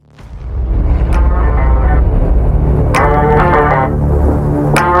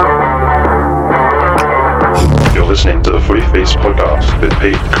the Footy Feast podcast with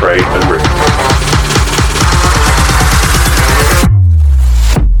Pete, Craig and Rick.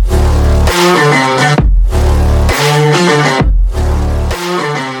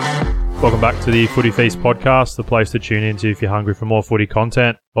 Welcome back to the Footy Feast podcast, the place to tune into if you're hungry for more footy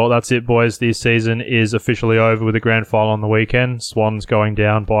content. Well, that's it, boys. This season is officially over with the grand final on the weekend. Swans going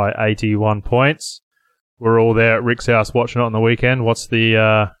down by 81 points. We're all there at Rick's house watching it on the weekend. What was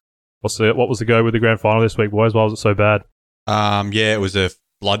the go with the grand final this week, boys? Why was it so bad? It was a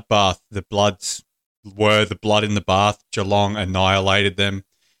bloodbath. The Bloods were the blood in the bath. Geelong annihilated them.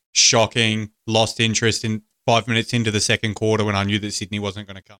 Shocking. Lost interest in 5 minutes into the second quarter when I knew that Sydney wasn't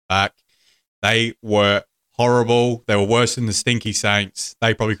going to come back. They were horrible. They were worse than the Stinky Saints.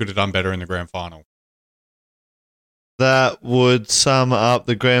 They probably could have done better in the grand final. That would sum up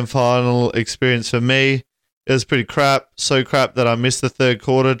the grand final experience for me. It was pretty crap. So crap that I missed the third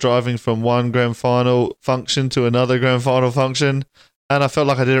quarter driving from one grand final function to another grand final function. And I felt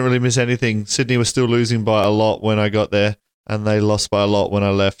like I didn't really miss anything. Sydney was still losing by a lot when I got there, and they lost by a lot when I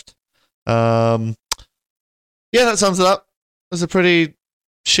left. That sums it up. It was a pretty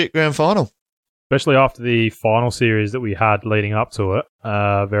shit grand final. Especially after the final series that we had leading up to it.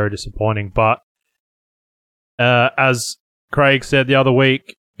 Very disappointing. But as Craig said the other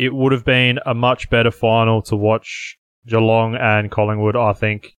week, it would have been a much better final to watch Geelong and Collingwood, I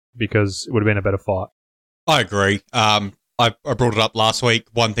think, because it would have been a better fight. I agree. I brought it up last week.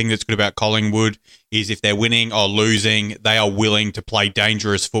 One thing that's good about Collingwood is if they're winning or losing, they are willing to play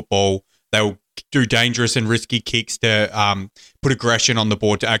dangerous football. They'll do dangerous and risky kicks to put aggression on the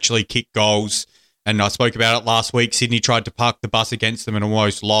board to actually kick goals. And I spoke about it last week. Sydney tried to park the bus against them and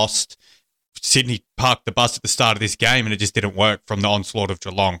almost lost. Sydney parked the bus at the start of this game and it just didn't work from the onslaught of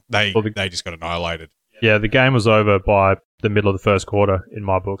Geelong. They just got annihilated. Yeah, the game was over by the middle of the first quarter in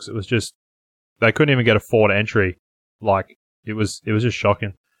my books. It was just, they couldn't even get a forward entry. Like, it was just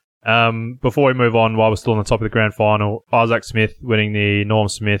shocking. Before we move on, while we're still on the top of the grand final, Isaac Smith winning the Norm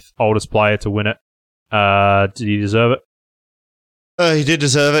Smith oldest player to win it. Did he deserve it? He did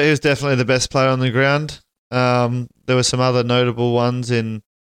deserve it. He was definitely the best player on the ground. There were some other notable ones in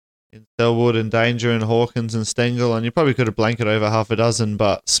Selwood and Danger and Hawkins and Stengel, and you probably could have blanketed over half a dozen,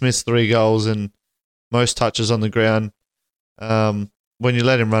 but Smith's 3 goals and most touches on the ground. When you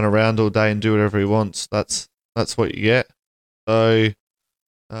let him run around all day and do whatever he wants, that's what you get. So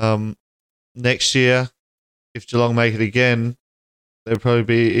next year, if Geelong make it again, there'll probably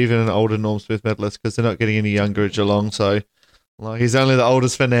be even an older Norm Smith medalist because they're not getting any younger at Geelong. So he's only the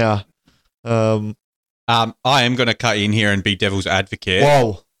oldest for now. I am going to cut in here and be devil's advocate.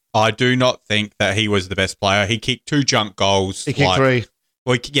 Whoa. I do not think that he was the best player. He kicked 2 junk goals. He kicked 3.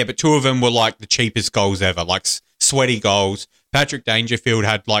 Well, yeah, but 2 of them were like the cheapest goals ever, like sweaty goals. Patrick Dangerfield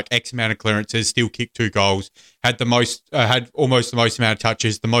had like X amount of clearances, still kicked 2 goals, had almost the most amount of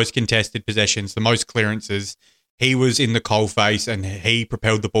touches, the most contested possessions, the most clearances. He was in the coalface and he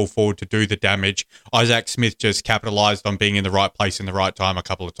propelled the ball forward to do the damage. Isaac Smith just capitalised on being in the right place in the right time a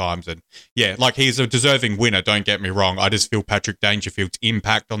couple of times. And yeah, like he's a deserving winner, don't get me wrong. I just feel Patrick Dangerfield's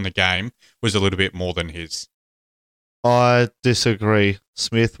impact on the game was a little bit more than his. I disagree.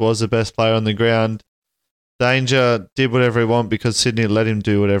 Smith was the best player on the ground. Danger did whatever he wanted because Sydney let him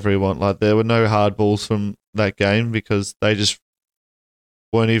do whatever he wanted. Like there were no hard balls from that game because they just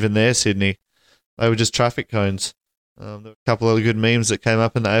weren't even there, Sydney. They were just traffic cones. There were a couple of good memes that came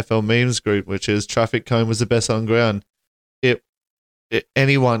up in the AFL memes group, which is traffic cone was the best on ground.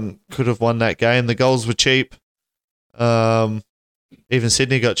 Anyone could have won that game. The goals were cheap. Even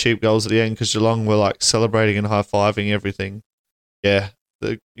Sydney got cheap goals at the end because Geelong were like celebrating and high-fiving everything. Yeah,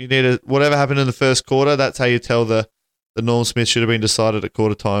 whatever happened in the first quarter, that's how you tell the Norm Smith should have been decided at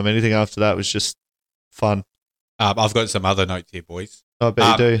quarter time. Anything after that was just fun. I've got some other notes here, boys. I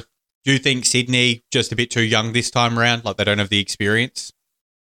bet you do. Do you think Sydney just a bit too young this time around? Like they don't have the experience?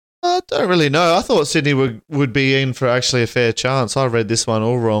 I don't really know. I thought Sydney would be in for actually a fair chance. I read this one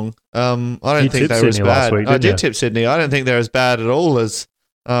all wrong. I don't think they were as bad. I did tip Sydney. I don't think they're as bad at all as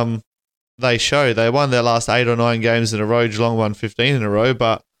they show. They won their last 8 or 9 games in a row. Geelong won 15 in a row,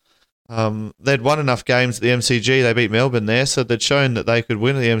 but they'd won enough games at the MCG. They beat Melbourne there, so they'd shown that they could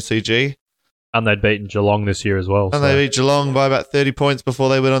win at the MCG. And they'd beaten Geelong this year as well. And they beat Geelong by about 30 points before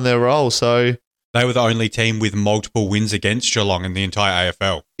they went on their roll. So they were the only team with multiple wins against Geelong in the entire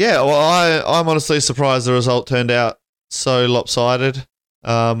AFL. Yeah, well, I'm honestly surprised the result turned out so lopsided.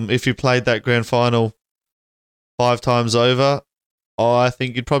 If you played that grand final 5 times over, I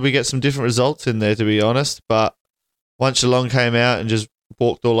think you'd probably get some different results in there, to be honest. But once Geelong came out and just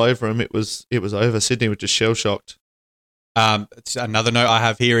walked all over them, it was over. Sydney was just shell-shocked. Another note I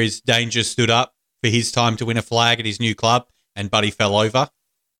have here is Danger stood up for his time to win a flag at his new club, and Buddy fell over.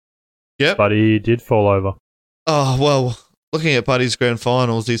 Yep. But he did fall over. Oh, well, looking at Buddy's grand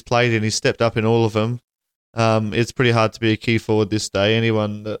finals he's played in, he's stepped up in all of them. It's pretty hard to be a key forward this day.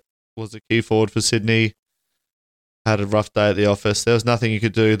 Anyone that was a key forward for Sydney had a rough day at the office. There was nothing you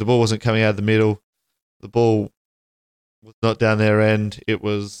could do. The ball wasn't coming out of the middle. The ball was not down their end. It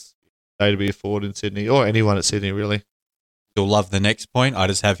was a day to be a forward in Sydney, or anyone at Sydney, really. You'll love the next point I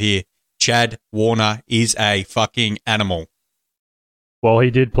just have here. Chad Warner is a fucking animal. Well, he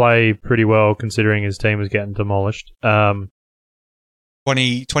did play pretty well considering his team was getting demolished. 29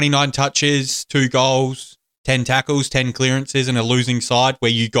 touches, 2 goals, 10 tackles, 10 clearances, and a losing side where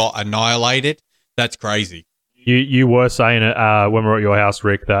you got annihilated. That's crazy. You were saying it when we were at your house,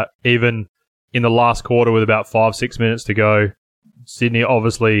 Rick, that even in the last quarter with about 5-6 minutes to go, Sydney,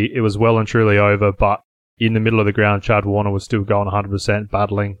 obviously, it was well and truly over, but in the middle of the ground, Chad Warner was still going 100%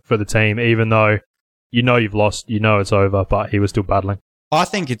 battling for the team, even though you know you've lost, you know it's over, but he was still battling. I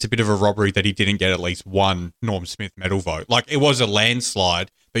think it's a bit of a robbery that he didn't get at least one Norm Smith medal vote. Like, it was a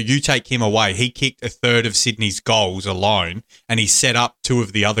landslide, but you take him away. He kicked a third of Sydney's goals alone, and he set up 2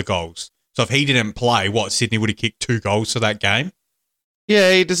 of the other goals. So if he didn't play, Sydney would have kicked 2 goals for that game?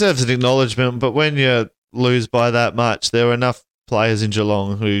 Yeah, he deserves an acknowledgement, but when you lose by that much, there were enough players in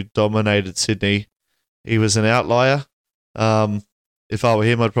Geelong who dominated Sydney. He was an outlier. If I were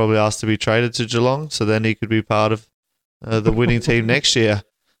him, I'd probably ask to be traded to Geelong, so then he could be part of the winning team next year.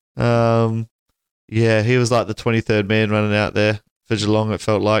 Yeah, he was like the 23rd man running out there for Geelong, it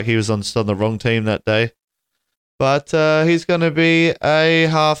felt like. He was on the wrong team that day. But he's going to be a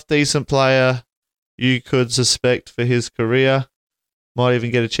half-decent player, you could suspect, for his career. Might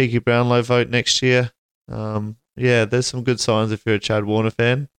even get a cheeky Brownlow vote next year. Yeah, there's some good signs if you're a Chad Warner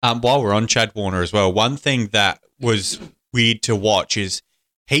fan. While we're on Chad Warner as well, one thing that was weird to watch is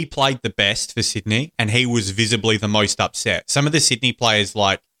he played the best for Sydney and he was visibly the most upset. Some of the Sydney players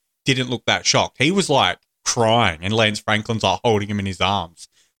didn't look that shocked. He was crying and Lance Franklin's holding him in his arms.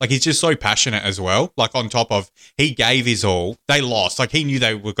 He's just so passionate as well. On top of, he gave his all. They lost. He knew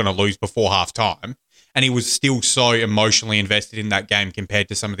they were going to lose before half time. And he was still so emotionally invested in that game compared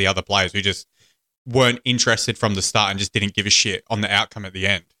to some of the other players who just weren't interested from the start and just didn't give a shit on the outcome at the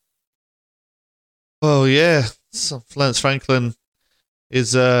end. Well, yeah. So Lance Franklin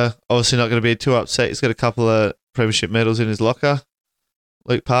is obviously not going to be too upset. He's got a couple of premiership medals in his locker.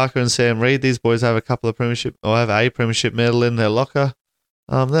 Luke Parker and Sam Reid, these boys have a premiership medal in their locker.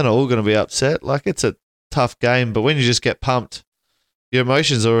 They're not all going to be upset. It's a tough game, but when you just get pumped, your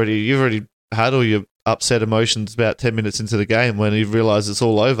emotions you've already had all your upset emotions about 10 minutes into the game when you realise it's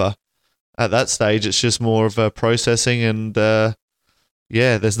all over. At that stage, it's just more of a processing and,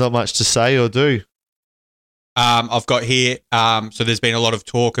 there's not much to say or do. I've got here, so there's been a lot of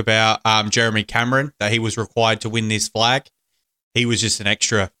talk about Jeremy Cameron, that he was required to win this flag. He was just an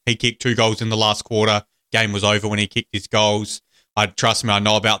extra. He kicked 2 goals in the last quarter. Game was over when he kicked his goals. Trust me, I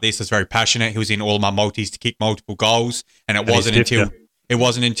know about this. I was very passionate. He was in all my multis to kick multiple goals, and he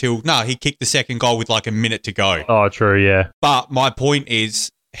kicked the second goal with a minute to go. Oh, true, yeah. But my point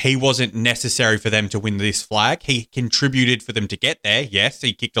is, he wasn't necessary for them to win this flag. He contributed for them to get there. Yes,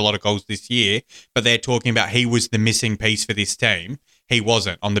 he kicked a lot of goals this year, but they're talking about he was the missing piece for this team. He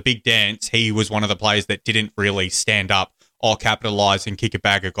wasn't. On the big dance, he was one of the players that didn't really stand up or capitalise and kick a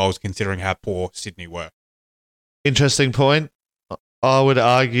bag of goals considering how poor Sydney were. Interesting point. I would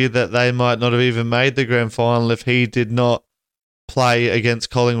argue that they might not have even made the grand final if he did not play against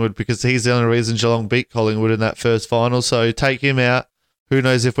Collingwood, because he's the only reason Geelong beat Collingwood in that first final. So take him out. Who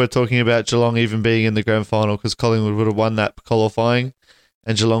knows if we're talking about Geelong even being in the grand final, because Collingwood would have won that qualifying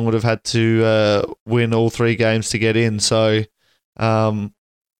and Geelong would have had to win all 3 games to get in. So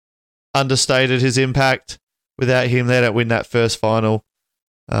understated his impact. Without him, they don't win that first final.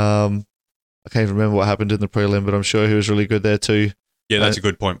 I can't even remember what happened in the prelim, but I'm sure he was really good there too. Yeah, that's a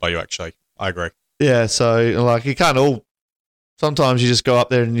good point by you, actually. I agree. Yeah, so you can't all... Sometimes you just go up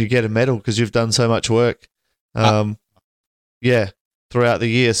there and you get a medal because you've done so much work. Throughout the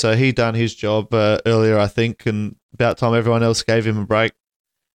year. So he done his job earlier, I think, and about time everyone else gave him a break.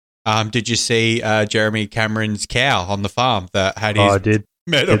 Did you see Jeremy Cameron's cow on the farm that had his I did.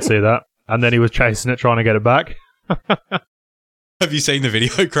 medal? Did see that. And then he was chasing it, trying to get it back. Have you seen the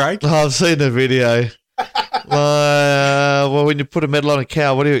video, Craig? I've seen the video. Well, when you put a medal on a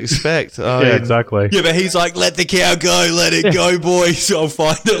cow, what do you expect? Exactly. Yeah, but he's like, let the cow go, let it go, boys. I'll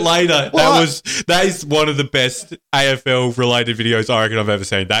find it later. What? That is one of the best AFL related videos I reckon I've ever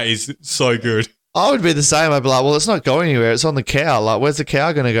seen. That is so good. I would be the same. I'd be like, well, it's not going anywhere. It's on the cow. Where's the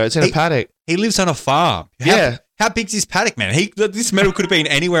cow going to go? It's in a paddock. He lives on a farm. How big's his paddock, man? This medal could have been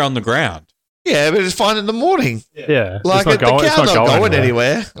anywhere on the ground. Yeah, but it's fine in the morning. Yeah. Like, it's the not cow's not going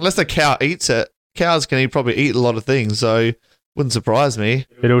anywhere. anywhere unless the cow eats it. Cows can probably eat a lot of things, so wouldn't surprise me.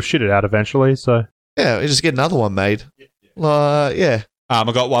 It'll shit it out eventually, so. Yeah, we just get another one made. Yeah.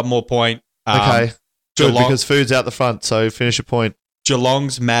 I got one more point. Okay. Good, Geelong- because food's out the front, so finish your point.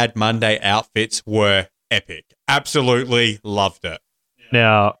 Geelong's Mad Monday outfits were epic. Absolutely loved it.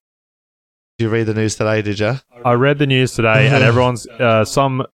 Now, Did you read the news today, did you? I read the news today, and everyone's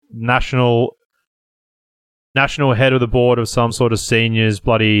some national head of the board of some sort of seniors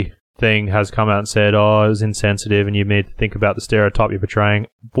bloody thing has come out and said, "Oh, it was insensitive, and you need to think about the stereotype you're portraying."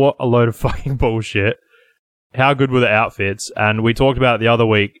 What a load of fucking bullshit! How good were the outfits? And we talked about it the other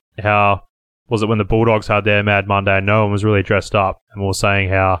week. How was it when the Bulldogs had their Mad Monday and no one was really dressed up? And we were saying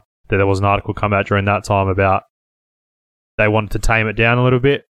how there was an article come out during that time about they wanted to tame it down a little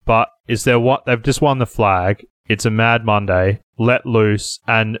bit. But is there what they've just won the flag? It's a Mad Monday, let loose,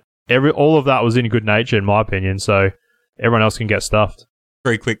 and all of that was in good nature, in my opinion. So everyone else can get stuffed.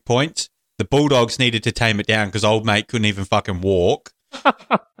 3 quick points. The Bulldogs needed to tame it down because old mate couldn't even fucking walk.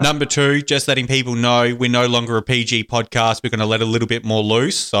 Number 2, just letting people know we're no longer a PG podcast. We're going to let a little bit more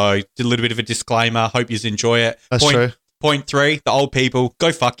loose. So did a little bit of a disclaimer. Hope you enjoy it. That's true. Point 3, the old people,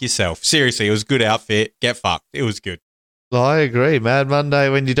 go fuck yourself. Seriously, it was a good outfit. Get fucked. It was good. Well, I agree. Mad Monday,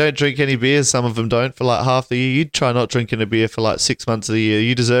 when you don't drink any beers, some of them don't, for like half the year, you'd try not drinking a beer for like 6 months of the year.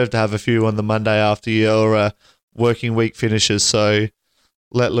 You deserve to have a few on the Monday after your working week finishes. So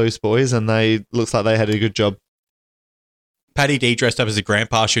let loose, boys, and looks like they had a good job. Paddy D dressed up as a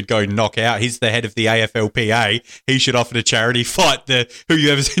grandpa should go knock out. He's the head of the AFLPA. He should offer to charity fight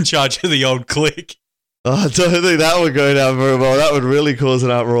whoever's in charge of the old clique. Oh, I don't think that would go down very well. That would really cause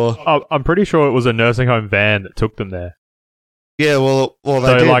an uproar. I'm pretty sure it was a nursing home van that took them there. Yeah, well, they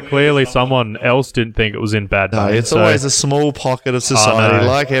So, did. like, clearly someone else didn't think it was in bad No, money. it's so, always a small pocket of society.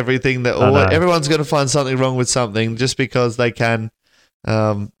 know. Like everything, know. everyone's going to find something wrong with something just because they can.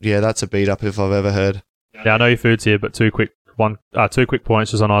 Yeah, that's a beat up if I've ever heard. Now, I know your food's here, but two quick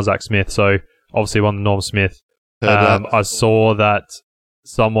points just on Isaac Smith. So, obviously, one Norm Smith. Heard that. I saw that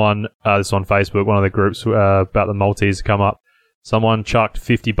someone, this on Facebook, one of the groups about the Maltese come up. Someone chucked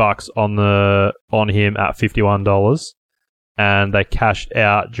 $50 on him at $51, and they cashed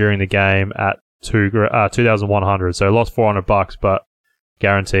out during the game at $2,100. So lost $400, but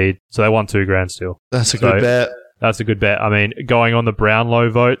guaranteed. So they won $2,000 still. That's a good bet. That's a good bet. I mean, going on the Brownlow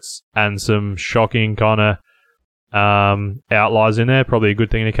votes and some shocking kind of outliers in there, probably a good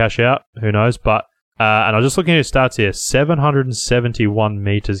thing to cash out. Who knows? But and I'm just looking at his stats here: 771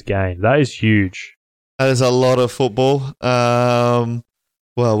 meters gained. That is huge. That is a lot of football.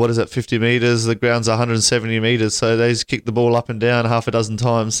 Well, what is it? 50 meters. The ground's 170 meters, so they just kick the ball up and down half a dozen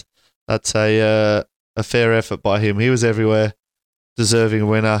times. That's a fair effort by him. He was everywhere, deserving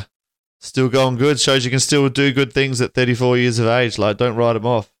winner. Still going good. Shows you can still do good things at 34 years of age. Like, don't write him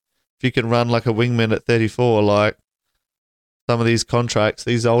off. If you can run like a wingman at 34, like some of these contracts,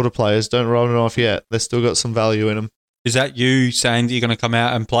 these older players, don't write them off yet. They've still got some value in them. Is that you saying that you're going to come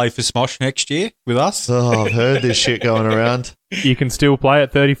out and play for Smosh next year with us? Oh, I've heard this shit going around. You can still play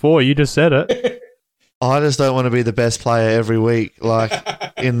at 34. You just said it. I just don't want to be the best player every week, like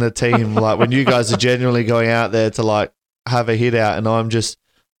in the team. Like when you guys are genuinely going out there to like have a hit out, and I'm just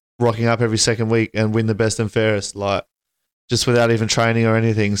rocking up every second week and win the best and fairest, like just without even training or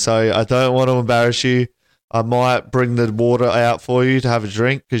anything. So I don't want to embarrass you. I might bring the water out for you to have a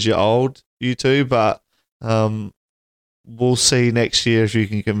drink because you're old, you two. But we'll see next year if you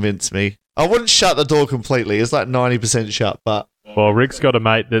can convince me. I wouldn't shut the door completely. It's like 90% shut, but Well, Rick's got a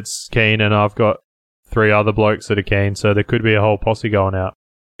mate that's keen, and I've got 3 other blokes that are keen, so there could be a whole posse going out.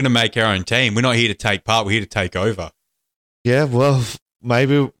 We're going to make our own team. We're not here to take part. We're here to take over. yeah, well,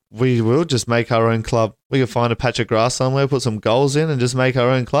 maybe we will just make our own club. We can find a patch of grass somewhere, put some goals in, and just make our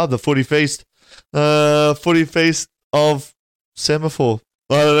own club. The Footy Feast of Semaphore.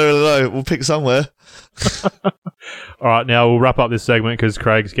 I don't really know. We'll pick somewhere. All right, now we'll wrap up this segment because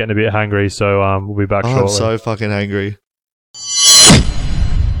Craig's getting a bit hungry, so we'll be back I'm shortly. so fucking angry.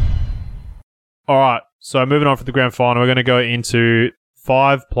 All right, so moving on from the grand final, we're going to go into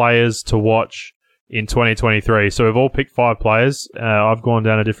 5 players to watch in 2023. So we've all picked 5 players. I've gone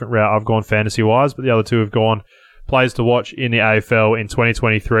down a different route. I've gone fantasy-wise, but the other 2 have gone players to watch in the AFL in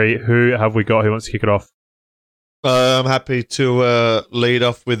 2023. Who have we got? Who wants to kick it off? I'm happy to lead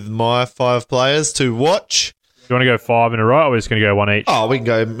off with my 5 players to watch. Do you want to go 5 in a row, or we're just going to go 1 each? Oh, we can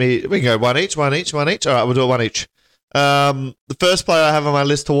go one each. All right, we'll do it one each. The first player I have on my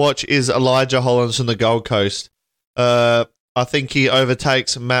list to watch is Elijah Hollins from the Gold Coast. I think he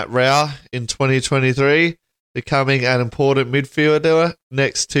overtakes Matt Rowell in 2023. becoming an important midfielder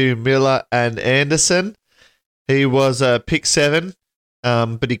next to Miller and Anderson. He was pick 7,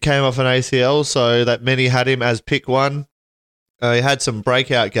 but he came off an ACL, so that many had him as pick 1. He had some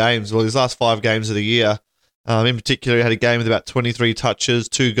breakout games, his last 5 games of the year. In particular, he had a game with about 23 touches,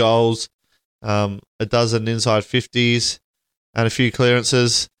 2 goals, a dozen inside 50s, and a few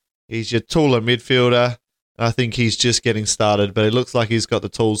clearances. He's your taller midfielder. I think he's just getting started, but it looks like he's got the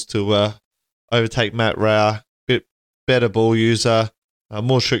tools to overtake Matt Rao. Bit better ball user,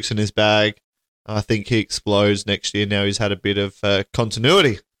 more tricks in his bag. I think he explodes next year. Now he's had a bit of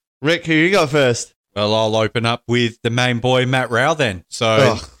continuity. Rick, who you got first? Well, I'll open up with the main boy, Matt Rao, then.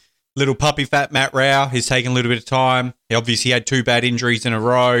 So, little puppy fat Matt Rao. He's taken a little bit of time. He obviously had 2 bad injuries in a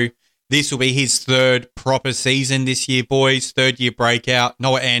row. This will be his 3rd proper season this year, boys. 3rd year breakout.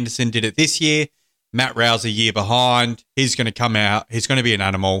 Noah Anderson did it this year. Matt Rao's a year behind. He's going to come out. He's going to be an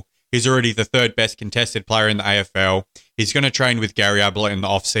animal. He's already the 3rd best contested player in the AFL. He's going to train with Gary Ablett in the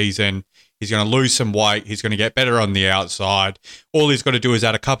off-season. He's going to lose some weight. He's going to get better on the outside. All he's got to do is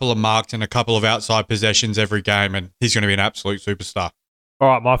add a couple of marks and a couple of outside possessions every game, and he's going to be an absolute superstar. All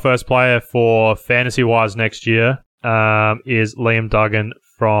right, my first player for fantasy-wise next year is Liam Duggan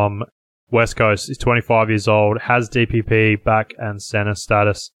from West Coast. He's 25 years old, has DPP, back and centre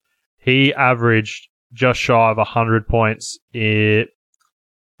status. He averaged just shy of 100 points over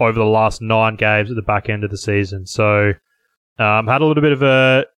the last 9 games at the back end of the season. So had a little bit of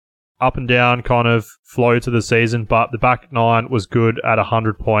a up and down kind of flow to the season, but the back 9 was good at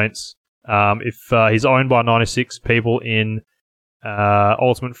 100 points. If he's owned by 96 people in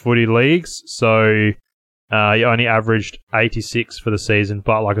Ultimate Footy leagues, so he only averaged 86 for the season,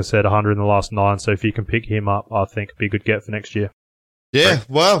 but like I said, 100 in the last 9. So if you can pick him up, I think it'd be a good get for next year. Yeah,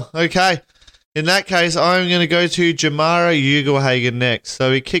 well, okay. In that case, I'm going to go to Jamara Ugelhagen next.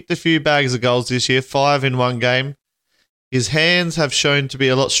 So he kicked a few bags of goals this year, 5 in 1 game. His hands have shown to be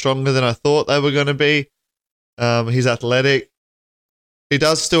a lot stronger than I thought they were going to be. He's athletic. He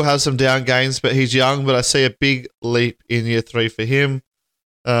does still have some down games, but he's young, but I see a big leap in year 3 for him.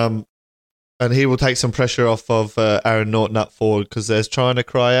 And he will take some pressure off of Aaron Norton up forward because they're They're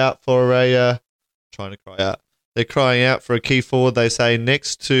crying out for a key forward, they say,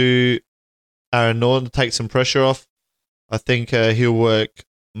 next to Aaron Norton to take some pressure off. I think he'll work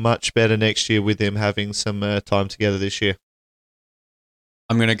much better next year with him having some time together this year.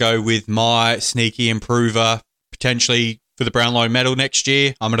 I'm going to go with my sneaky improver, potentially for the Brownlow medal next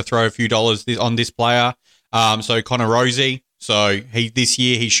year. I'm going to throw a few dollars on this player. So Connor Rozee. So this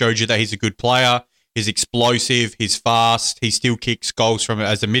year he showed you that he's a good player. He's explosive. He's fast. He still kicks goals from it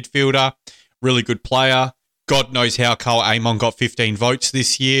as a midfielder. Really good player. God knows how Carl Amon got 15 votes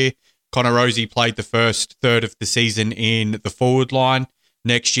this year. Connor Rozee played the first third of the season in the forward line.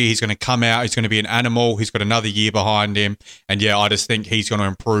 Next year, he's going to come out. He's going to be an animal. He's got another year behind him. And yeah, I just think he's going to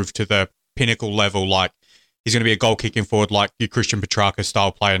improve to the pinnacle level. Like, he's going to be a goal kicking forward like your Christian Petrarca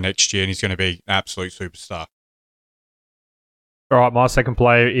style player next year. And he's going to be an absolute superstar. All right, my second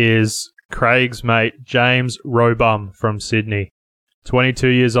player is Craig's mate, James Robum from Sydney. 22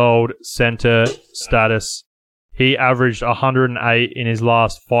 years old, centre status. He averaged 108 in his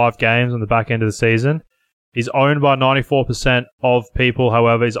last 5 games on the back end of the season. He's owned by 94% of people.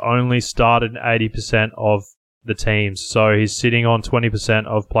 However, he's only started in 80% of the teams. So he's sitting on 20%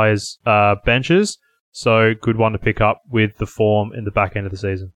 of players' benches. So good one to pick up with the form in the back end of the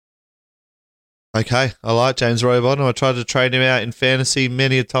season. Okay, I like James Robon. I tried to trade him out in fantasy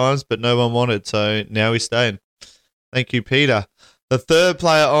many a times, but no one wanted. So now he's staying. Thank you, Peter. The third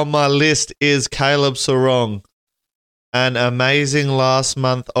player on my list is Caleb Sarong. An amazing last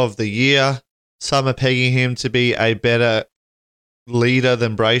month of the year. Some are pegging him to be a better leader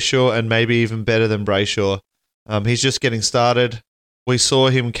than Brayshaw and maybe even better than Brayshaw. He's just getting started. We saw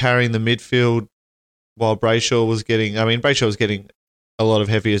him carrying the midfield while Brayshaw was getting a lot of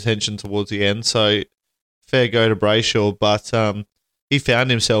heavy attention towards the end, so fair go to Brayshaw, but he found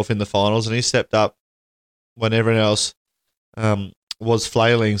himself in the finals and he stepped up when everyone else was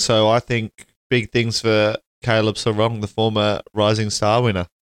flailing. So I think big things for Caleb Sarong, the former Rising Star winner.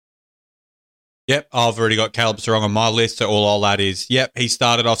 Yep, I've already got Caleb Sarong on my list, so all I'll add is, he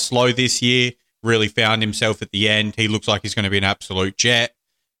started off slow this year, really found himself at the end. He looks like he's going to be an absolute jet.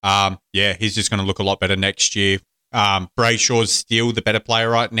 He's just going to look a lot better next year. Brayshaw's still the better player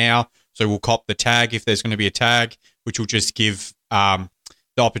right now, so we'll cop the tag if there's going to be a tag, which will just give the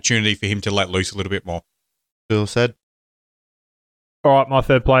opportunity for him to let loose a little bit more. Bill said. All right, my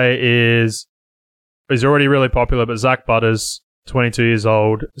third player he's already really popular, but Zach Butters, 22 years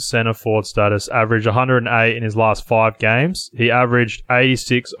old, centre forward status, averaged 108 in his last 5 games. He averaged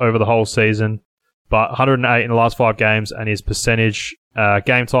 86 over the whole season, but 108 in the last 5 games, and his percentage,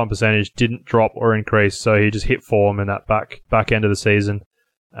 game time percentage, didn't drop or increase, so he just hit form in that back end of the season.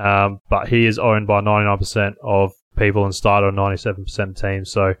 But he is owned by 99% of people and started on 97% of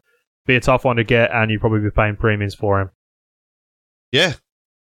teams, so be a tough one to get, and you'd probably be paying premiums for him. Yeah,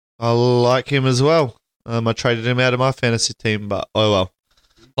 I like him as well. I traded him out of my fantasy team, but oh well.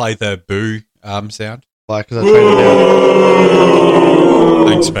 Play the boo sound. Like, because I traded him out.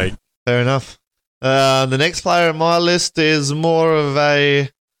 Thanks, mate. Fair enough. The next player on my list is more of a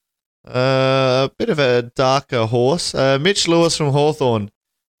bit of a darker horse. Mitch Lewis from Hawthorn.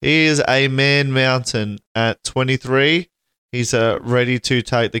 He is a man mountain at 23. He's ready to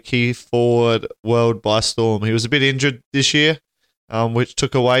take the key forward world by storm. He was a bit injured this year, which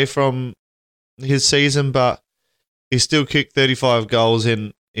took away from his season, but he still kicked 35 goals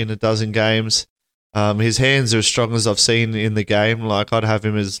in a dozen games. His hands are as strong as I've seen in the game. Like, I'd have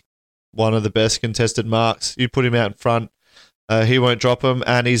him as one of the best contested marks. You put him out in front, he won't drop him,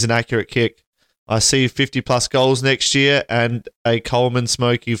 and he's an accurate kick. I see 50-plus goals next year and a Coleman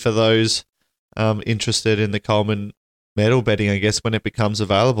Smoky for those interested in the Coleman medal betting, I guess, when it becomes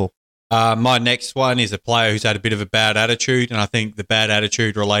available. My next one is a player who's had a bit of a bad attitude, and I think the bad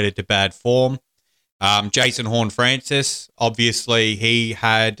attitude related to bad form. Jason Horne-Francis, obviously he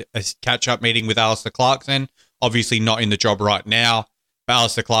had a catch-up meeting with Alistair Clarkson, obviously not in the job right now, but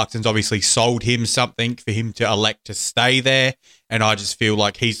Alistair Clarkson's obviously sold him something for him to elect to stay there, and I just feel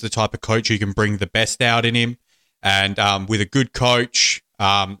like he's the type of coach who can bring the best out in him, and with a good coach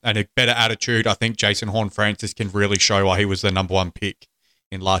and a better attitude, I think Jason Horne-Francis can really show why he was the number 1 pick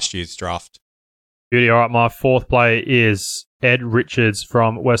in last year's draft. Beauty. All right, my fourth player is Ed Richards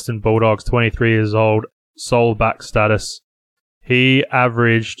from Western Bulldogs, 23 years old, sole back status. He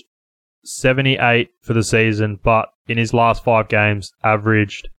averaged 78 for the season, but in his last 5 games,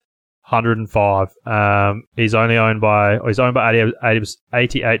 averaged 105. He's owned by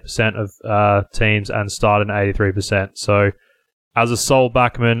 88% of teams and started 83%. So, as a sole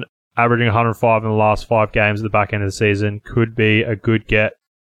backman, averaging 105 in the last 5 games at the back end of the season could be a good get.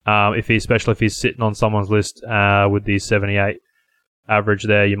 Especially if he's sitting on someone's list with the 78 average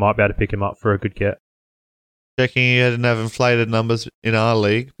there, you might be able to pick him up for a good get. Checking he didn't have inflated numbers in our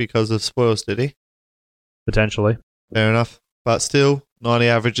league because of spoils, did he? Potentially. Fair enough. But still, 90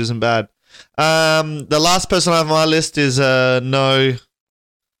 average isn't bad. The last person I have on my list is no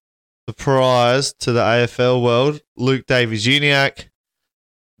surprise to the AFL world, Luke Davies-Uniacke.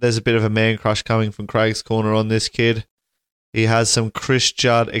 There's a bit of a man crush coming from Craig's Corner on this kid. He has some Chris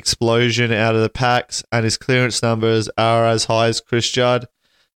Judd explosion out of the packs, and his clearance numbers are as high as Chris Judd.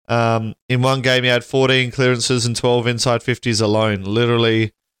 In one game, he had 14 clearances and 12 inside 50s alone.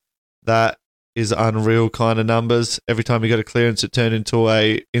 Literally, that is unreal kind of numbers. Every time he got a clearance, it turned into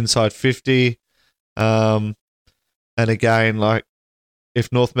a inside 50. And again, like,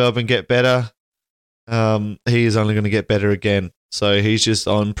 if North Melbourne get better, he is only going to get better again. So he's just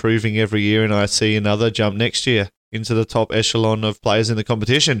on improving every year, and I see another jump next year into the top echelon of players in the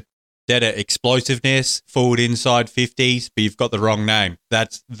competition. Dead at explosiveness, forward inside 50s, but you've got the wrong name.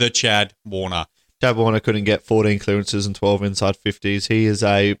 That's the Chad Warner. Chad Warner couldn't get 14 clearances and 12 inside 50s. He is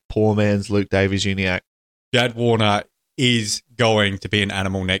a poor man's Luke Davies-Uniacke. Chad Warner is going to be an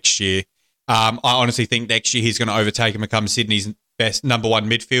animal next year. I honestly think next year he's going to overtake and become Sydney's best number 1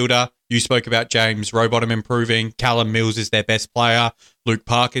 midfielder. You spoke about James Rowbottom improving. Callum Mills is their best player. Luke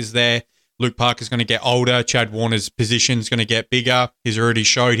Parker's there. Luke Parker's going to get older. Chad Warner's position's going to get bigger. He's already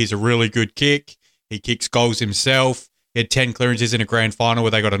showed he's a really good kick. He kicks goals himself. He had 10 clearances in a grand final where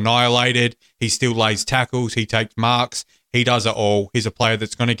they got annihilated. He still lays tackles. He takes marks. He does it all. He's a player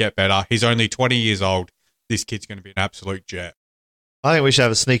that's going to get better. He's only 20 years old. This kid's going to be an absolute jet. I think we should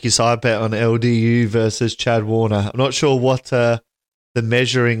have a sneaky side bet on LDU versus Chad Warner. I'm not sure what the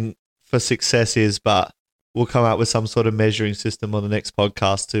measuring for success is, but we'll come up with some sort of measuring system on the next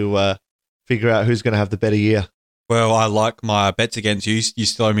podcast to figure out who's going to have the better year. Well, I like my bets against you. You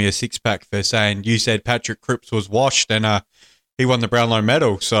still owe me a 6-pack for saying you said Patrick Cripps was washed and he won the Brownlow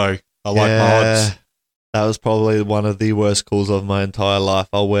medal. So I like my odds. That was probably one of the worst calls of my entire life.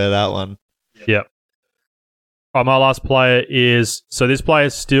 I'll wear that one. Yep. My last player is, so this player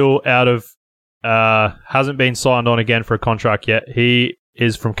is still out of, hasn't been signed on again for a contract yet. He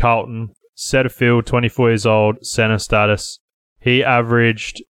is from Carlton, Setterfield, 24 years old, centre status. He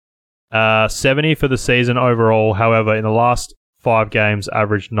averaged 70 for the season overall. However, in the last 5 games,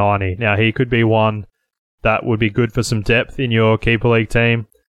 averaged 90. Now, he could be one that would be good for some depth in your Keeper League team.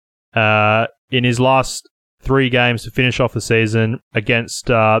 In his last 3 games to finish off the season against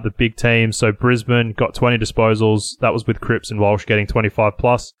the big teams, so Brisbane got 20 disposals. That was with Cripps and Walsh getting 25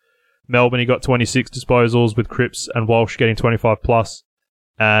 plus. Melbourne, he got 26 disposals, with Cripps and Walsh getting 25 plus.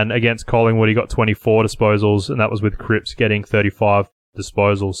 And against Collingwood, he got 24 disposals, and that was with Cripps getting 35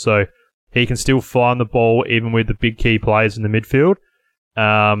 disposals. So he can still find the ball even with the big key players in the midfield.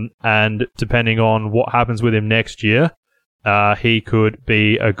 And depending on what happens with him next year, he could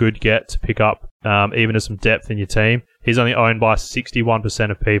be a good get to pick up even as some depth in your team. He's only owned by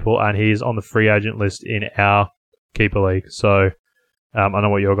 61% of people, and he's on the free agent list in our keeper league. So I don't know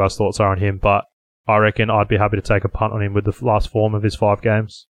what your guys' thoughts are on him, but I reckon I'd be happy to take a punt on him with the last form of his 5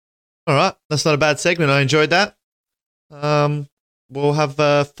 games. All right, that's not a bad segment. I enjoyed that. We'll have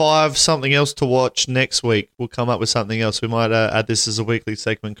 5 something else to watch next week. We'll come up with something else. We might add this as a weekly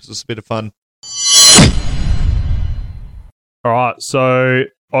segment because it's a bit of fun. All right, so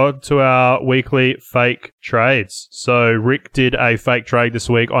on to our weekly fake trades. So Rick did a fake trade this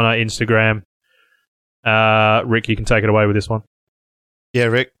week on our Instagram. Rick, you can take it away with this one. Yeah,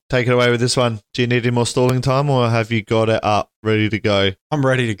 Rick, take it away with this one. Do you need any more stalling time, or have you got it up, ready to go? I'm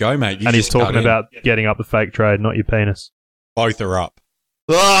ready to go, mate. And he's talking about getting up the fake trade, not your penis. Both are up.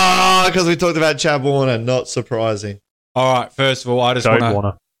 Because we talked about Chad Warner. Not surprising. All right, first of all, I just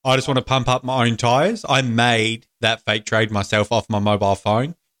Warner. want to pump up my own tyres. I made that fake trade myself off my mobile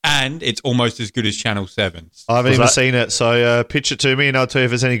phone, and it's almost as good as Channel 7's. I haven't even seen it, so pitch it to me, and I'll tell you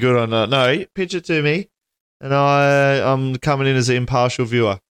if it's any good or not. No, pitch it to me, and I'm coming in as an impartial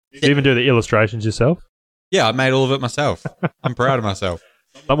viewer. Did you even do the illustrations yourself? Yeah, I made all of it myself. I'm proud of myself.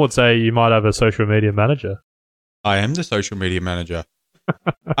 Some would say you might have a social media manager. I am the social media manager.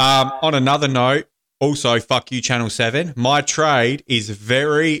 On another note, also, fuck you, Channel 7. My trade is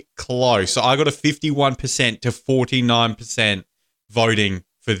very close. So I got a 51% to 49% voting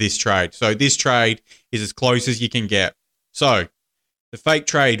for this trade. So this trade is as close as you can get. So the fake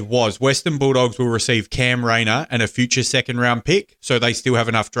trade was Western Bulldogs will receive Cam Rayner and a future second-round pick. So they still have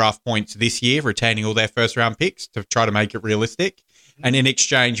enough draft points this year, retaining all their first-round picks to try to make it realistic. And in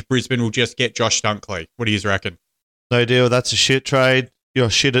exchange, Brisbane will just get Josh Dunkley. What do you reckon? No deal. That's a shit trade. You're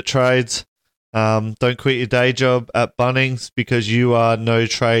shit at trades. Don't quit your day job at Bunnings because you are no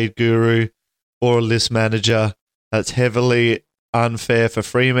trade guru or a list manager. That's heavily unfair for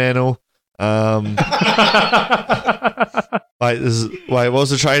Fremantle. Wait, what was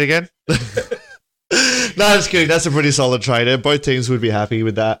the trade again? No, that's good. That's a pretty solid trade. Both teams would be happy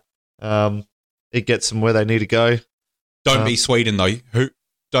with that. It gets them where they need to go. Don't be Sweden, though.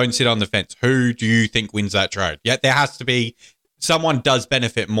 Don't sit on the fence. Who do you think wins that trade? Yeah, there has to be someone does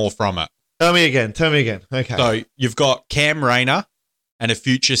benefit more from it. Tell me again. Okay. So you've got Cam Rayner and a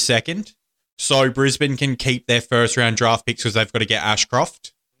future second. So Brisbane can keep their first round draft picks because they've got to get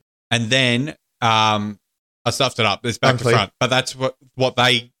Ashcroft. And then I stuffed it up. It's back to front. But that's what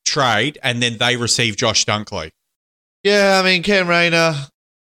they trade, and then they receive Josh Dunkley. Yeah, I mean, Cam Rayner,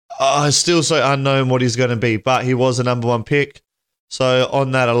 still so unknown what he's going to be, but he was a number 1 pick. So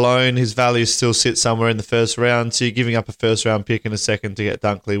on that alone, his value still sits somewhere in the first round. So you're giving up a first round pick and a second to get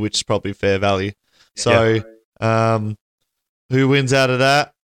Dunkley, which is probably fair value. So who wins out of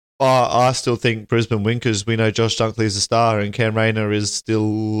that? I still think Brisbane win because we know Josh Dunkley is a star and Cam Rayner is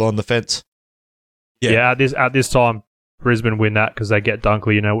still on the fence. Yeah, at this time, Brisbane win that because they get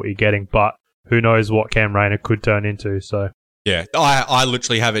Dunkley, you know what you're getting. But who knows what Cam Rayner could turn into, so... Yeah, I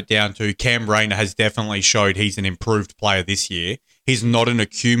literally have it down to Cam Rayner has definitely showed he's an improved player this year. He's not an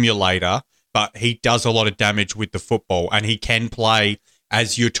accumulator, but he does a lot of damage with the football, and he can play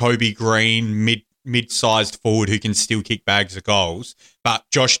as your Toby Green mid-sized forward who can still kick bags of goals. But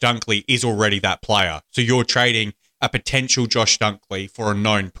Josh Dunkley is already that player. So you're trading a potential Josh Dunkley for a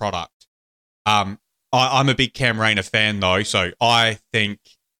known product. I'm a big Cam Rayner fan, though, so I think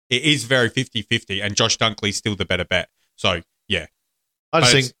it is very 50-50, and Josh Dunkley's still the better bet. So, yeah. I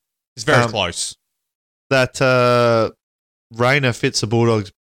just think it's very close. That Rayner fits the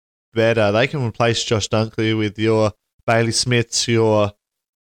Bulldogs better. They can replace Josh Dunkley with your Bailey Smiths, your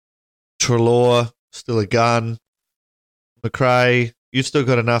Treloar, still a gun, McRae. You've still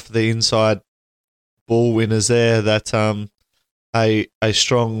got enough of the inside ball winners there that a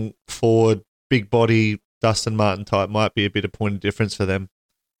strong forward, big body Dustin Martin type might be a bit of point of difference for them.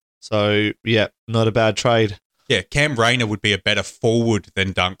 So, yeah, not a bad trade. Yeah, Cam Rayner would be a better forward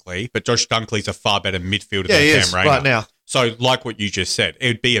than Dunkley, but Josh Dunkley's a far better midfielder than Cam Rayner. Right now. So, like what you just said, it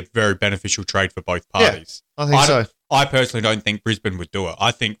would be a very beneficial trade for both parties. Yeah, I think so. I personally don't think Brisbane would do it.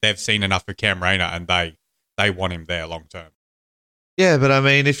 I think they've seen enough of Cam Rayner and they want him there long term. Yeah, but I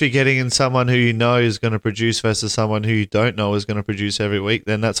mean, if you're getting in someone who you know is going to produce versus someone who you don't know is going to produce every week,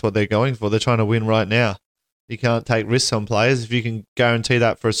 then that's what they're going for. They're trying to win right now. You can't take risks on players. If you can guarantee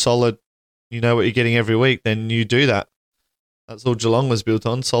that for a solid, you know what you're getting every week, then you do that. That's all Geelong was built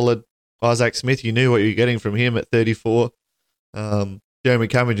on, solid Isaac Smith, you knew what you were getting from him at 34. Jeremy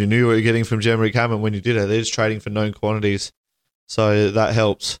Cameron, you knew what you were getting from Jeremy Cameron when you did it. They're just trading for known quantities. So that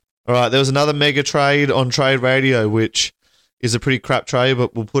helps. All right, there was another mega trade on Trade Radio, which is a pretty crap trade,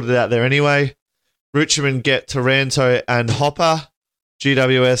 but we'll put it out there anyway. Richmond get Taranto and Hopper.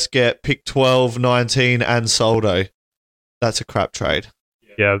 GWS get pick 12, 19, and Soldo. That's a crap trade.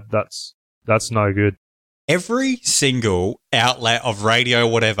 Yeah, that's no good. Every single outlet of radio,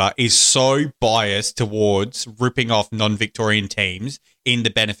 whatever, is so biased towards ripping off non-Victorian teams in the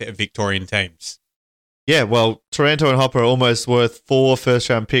benefit of Victorian teams. Yeah, well, Taranto and Hopper are almost worth 4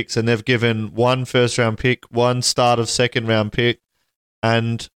 first-round picks, and they've given 1 first-round pick, 1 start of second-round pick,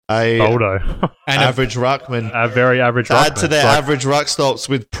 and a Soldo. And average ruckman. A very average To add ruckman. to their Like, average ruck stocks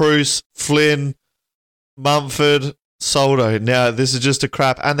with Bruce, Flynn, Mumford, Soldo. Now, this is just a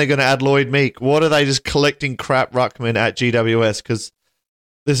crap, and they're going to add Lloyd Meek. What are they just collecting crap ruckman at GWS? Because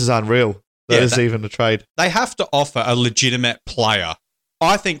this is unreal. That is even a trade. they have to offer a legitimate player.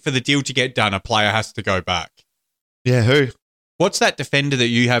 I think for the deal to get done, a player has to go back. Yeah, who? What's that defender that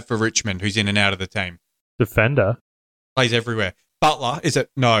you have for Richmond who's in and out of the team? defender. Plays everywhere. Butler, is it?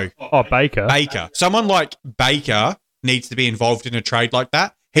 No. Oh, Baker. Baker. Someone like Baker needs to be involved in a trade like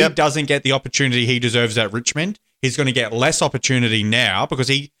that. He doesn't get the opportunity he deserves at Richmond. He's going to get less opportunity now because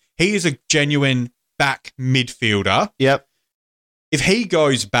he is a genuine back midfielder. Yep. If he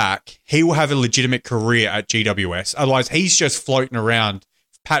goes back, he will have a legitimate career at GWS. Otherwise, he's just floating around,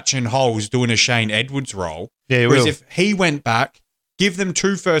 patching holes, doing a Shane Edwards role. Yeah, he Whereas will. if he went back, give them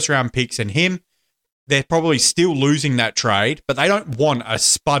 2 first-round picks and him, they're probably still losing that trade, but they don't want a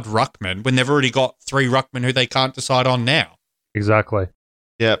spud ruckman when they've already got 3 ruckmen who they can't decide on now. Exactly.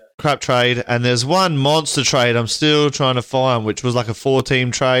 Yep, crap trade. And there's one monster trade I'm still trying to find, which was like a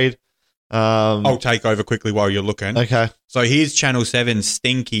 4-team trade. I'll take over quickly while you're looking. Okay. So here's Channel 7's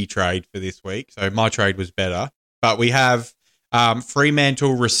stinky trade for this week. So my trade was better. But we have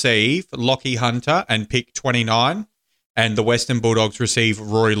Fremantle receive Lockie Hunter and pick 29, and the Western Bulldogs receive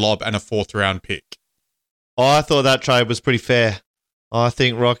Rory Lobb and a 4th-round pick. I thought that trade was pretty fair. I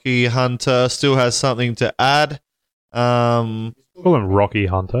think Rocky Hunter still has something to add. Call him Rocky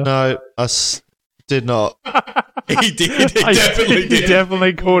Hunter. No, did not. He did. He definitely You did.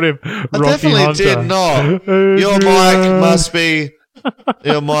 definitely called him I Rocky definitely Hunter. did not. Your mic must be.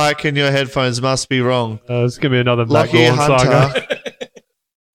 Your mic and your headphones must be wrong. It's going to be another Lucky background saga. Hunter.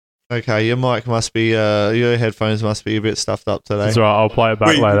 Okay, your mic must be. Your headphones must be a bit stuffed up today. That's right. I'll play it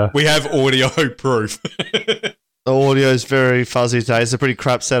back later. We have audio proof. The audio is very fuzzy today. It's a pretty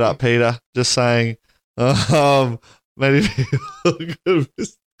crap setup, Peter. Just saying. Many people could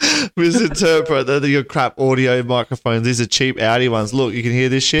misinterpret that your crap audio microphones. These are cheap Audi ones. Look, you can hear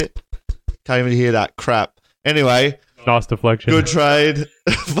this shit. Can't even hear that crap. Anyway, Nice deflection. good trade.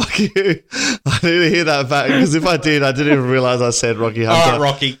 Fuck you. I need to hear that back because if I did, I didn't even realize I said Rocky Hunter. All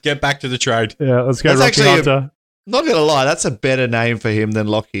right, Rocky, get back to the trade. Yeah, let's go That's Rocky actually Hunter. Not gonna lie, that's a better name for him than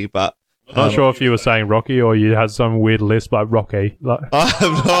Lockie, but Not sure if you were saying Rocky or you had some weird lisp like Rocky. Like, I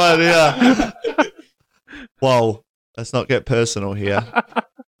have no idea. Whoa, let's not get personal here.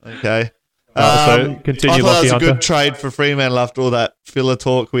 Okay. so continue, I thought Lockie that was Hunter. a good trade for Fremantle after all that filler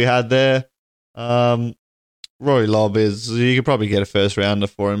talk we had there. Rory Lobb you could probably get a first rounder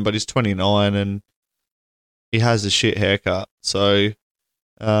for him, but he's 29 and he has a shit haircut. So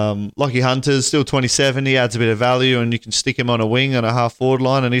Lockie Hunter's still 27. He adds a bit of value and you can stick him on a wing on a half forward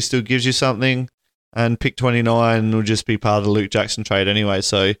line and he still gives you something. And pick 29 will just be part of the Luke Jackson trade anyway.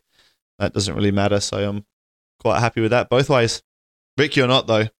 So that doesn't really matter. So I'm quite happy with that both ways. Rick, you're not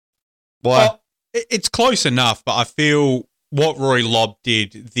though. Why? Well, it's close enough, but I feel what Rory Lobb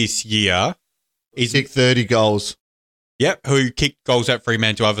did this year is... Kick 30 goals. Yep, who kicked goals at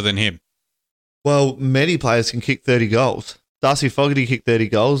Fremantle other than him? Well, many players can kick 30 goals. Darcy Fogarty kicked 30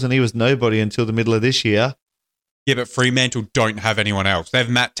 goals and he was nobody until the middle of this year. Yeah, but Fremantle don't have anyone else. They have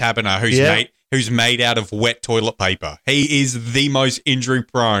Matt Taberner, who's made out of wet toilet paper. He is the most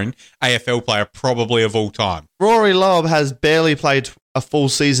injury-prone AFL player probably of all time. Rory Lobb has barely played a full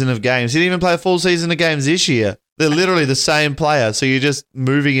season of games. He didn't even play a full season of games this year. They're literally the same player. So you're just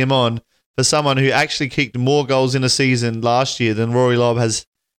moving him on for someone who actually kicked more goals in a season last year than Rory Lobb has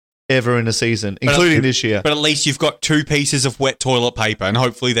ever in a season, including this year. But at least you've got 2 pieces of wet toilet paper and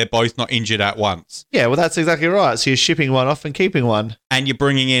hopefully they're both not injured at once. Yeah, well, that's exactly right. So you're shipping one off and keeping one. And you're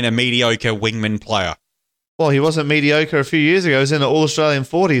bringing in a mediocre wingman player. Well, he wasn't mediocre a few years ago. He was in the All-Australian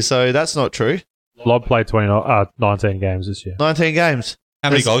 40, so that's not true. Lobb played 19 games this year. 19 games. How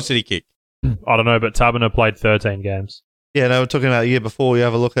many There's- goals did he kick? I don't know, but Taberner played 13 games. Yeah, no, we're talking about the year before. You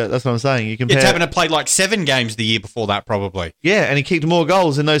have a look at. That's what I'm saying. You compare. It's having to play like 7 games the year before that, probably. Yeah, and he kicked more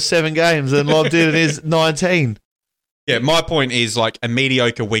goals in those 7 games than Lobb did in his 19. Yeah, my point is like a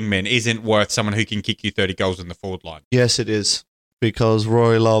mediocre wingman isn't worth someone who can kick you 30 goals in the forward line. Yes, it is, because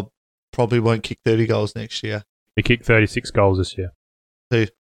Rory Lobb probably won't kick 30 goals next year. He kicked 36 goals this year. Who?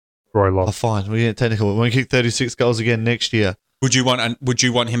 Roy Oh, Lobb. fine. We get technical. We won't kick 36 goals again next year. Would you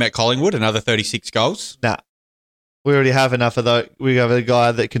want him at Collingwood, another 36 goals? Nah. We already have enough of those. We have a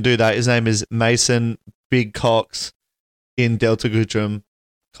guy that can do that. His name is Mason Big Cox in Delta Goodrum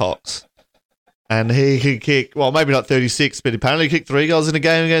Cox. And he can kick, well, maybe not 36, but apparently kicked 3 goals in a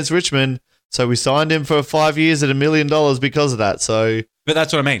game against Richmond. So we signed him for 5 years at $1 million because of that. So, But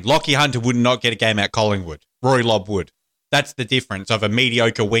that's what I mean. Lockie Hunter would not get a game at Collingwood. Rory Lobb would. That's the difference of a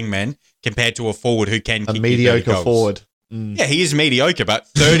mediocre wingman compared to a forward who can a kick mediocre you 30 goals. forward. Yeah, he is mediocre, but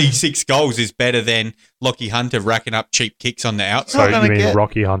 36 goals is better than Lockie Hunter racking up cheap kicks on the outside. So gonna you mean get-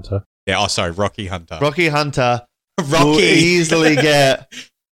 Rocky Hunter? Yeah, oh, sorry, Rocky Hunter. Rocky Hunter will Rocky. easily get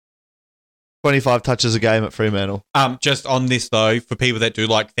 25 touches a game at Fremantle. Just on this though, for people that do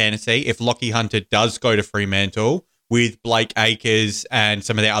like fantasy, if Lockie Hunter does go to Fremantle with Blake Acres and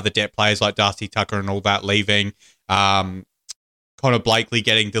some of their other depth players like Darcy Tucker and all that leaving, Connor Blakely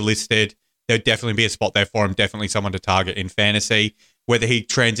getting delisted, there'd definitely be a spot there for him. Definitely someone to target in fantasy. Whether he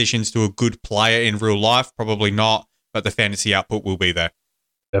transitions to a good player in real life, probably not, but the fantasy output will be there.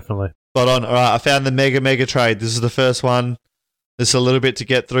 Definitely. Spot on. All right, I found the mega trade. This is the first one. There's a little bit to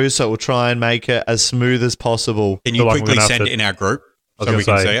get through, so we'll try and make it as smooth as possible. Can you Feel like quickly we're gonna send have it to- in our group I was so we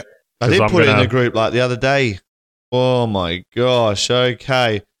gonna can say- see it? I 'Cause did I'm put it in gonna- the group like the other day. Oh my gosh.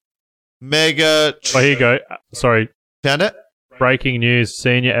 Okay. Mega. Well, here you go. Sorry. Found it? Breaking news.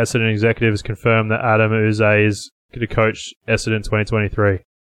 Senior Essendon executives confirmed that Adam Uze is going to coach Essendon 2023.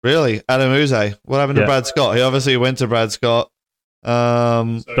 Really? Adam Uze. What happened to Yeah. Brad Scott? He obviously went to Brad Scott.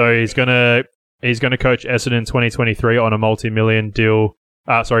 So he's going to coach Essendon 2023 on a multi-year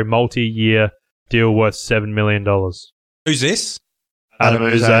deal worth $7 million. Who's this? Adam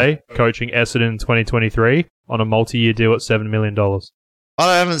Adam Uze. Uze coaching Essendon 2023 on a multi-year deal at $7 million.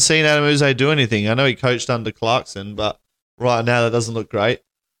 I haven't seen Adam Uze do anything. I know he coached under Clarkson, but right now that doesn't look great.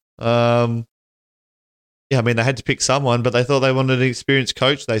 Yeah, I mean, they had to pick someone, but they thought they wanted an experienced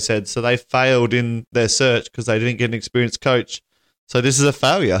coach, they said. So they failed in their search because they didn't get an experienced coach. So this is a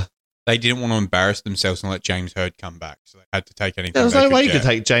failure. They didn't want to embarrass themselves and let James Hurd come back, so they had to take anything. There was they no way you get. could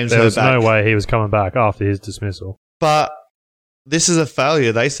take James There Hurd was back. no way he was coming back after his dismissal. But this is a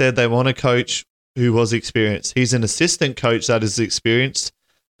failure. They said they want a coach who was experienced. He's an assistant coach that is experienced,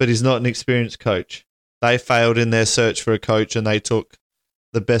 but he's not an experienced coach. They failed in their search for a coach and they took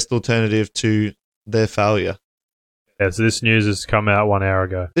the best alternative to their failure. Yeah, so this news has come out 1 hour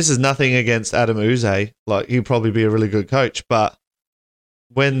ago. This is nothing against Adam Uze. Like, he'd probably be a really good coach, but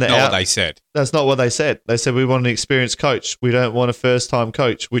when the Not what they said. that's not what they said. They said we want an experienced coach. We don't want a first-time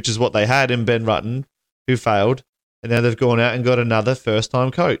coach, which is what they had in Ben Rutten, who failed, and now they've gone out and got another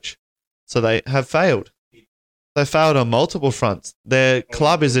first-time coach. So they have failed. They failed on multiple fronts. Their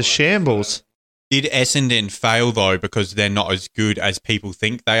club is a shambles. Did Essendon fail though because they're not as good as people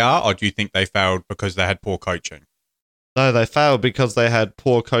think they are, or do you think they failed because they had poor coaching? No, they failed because they had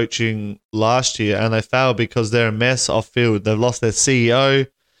poor coaching last year, and they failed because they're a mess off field. They've lost their CEO,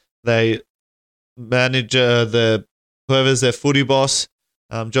 they manager, whoever's their footy boss,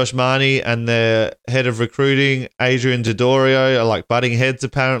 Josh Marnie, and their head of recruiting, Adrian Dodorio, are like butting heads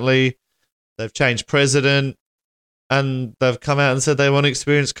apparently. They've changed president, and they've come out and said they want an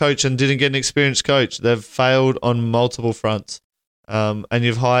experienced coach and didn't get an experienced coach. They've failed on multiple fronts. And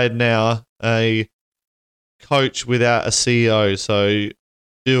you've hired now a coach without a CEO, so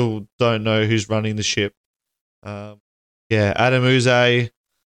still don't know who's running the ship. Adam Uze,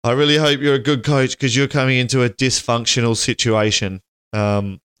 I really hope you're a good coach because you're coming into a dysfunctional situation.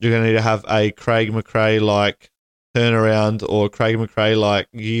 You're going to need to have a Craig McRae-like turnaround or Craig McRae-like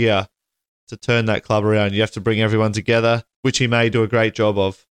year to turn that club around. You have to bring everyone together, which he may do a great job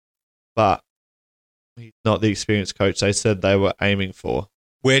of, but he's not the experienced coach they said they were aiming for.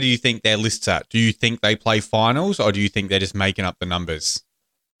 Where do you think their list's at? Do you think they play finals, or do you think they're just making up the numbers?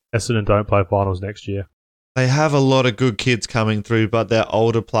 Essendon don't play finals next year. They have a lot of good kids coming through, but their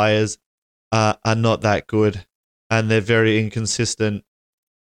older players are not that good, and they're very inconsistent.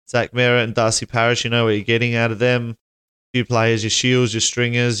 Zach Merritt and Darcy Parish, you know what you're getting out of them. Few players, your Shields, your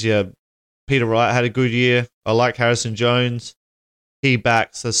Stringers, your Peter Wright had a good year. I like Harrison Jones. Key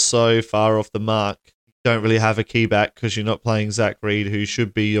backs are so far off the mark. You don't really have a key back because you're not playing Zach Reed, who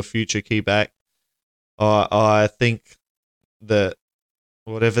should be your future key back. I think that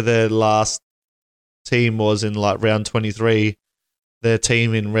whatever their last team was in like round 23, their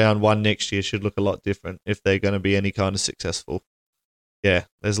team in round 1 next year should look a lot different if they're going to be any kind of successful. Yeah,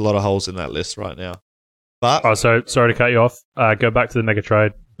 there's a lot of holes in that list right now. But Oh, so sorry to cut you off. Go back to the mega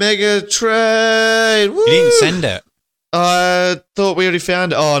trade. mega trade. Woo! You didn't send it. I thought we already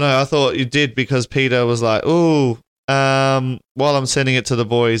found it. Oh no, I thought you did because Peter was like, "Ooh." While I'm sending it to the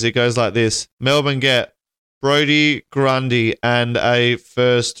boys, it goes like this: Melbourne get Brody Grundy and a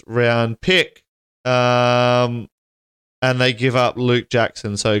first round pick. And they give up Luke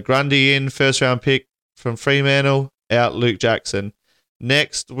Jackson. So Grundy in, first round pick from Fremantle, out Luke Jackson.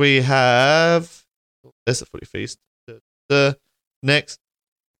 Next we have there's the footy feast. Next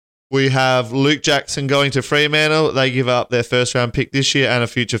we have Luke Jackson going to Fremantle. They give up their first round pick this year and a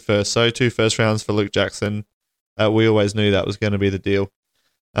future first. So 2 first rounds for Luke Jackson. We always knew that was going to be the deal.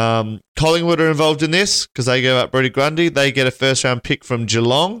 Collingwood are involved in this because they give up Brody Grundy. They get a first round pick from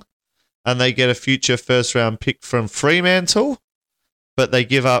Geelong and they get a future first round pick from Fremantle. But they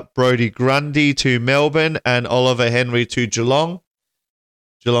give up Brody Grundy to Melbourne and Oliver Henry to Geelong.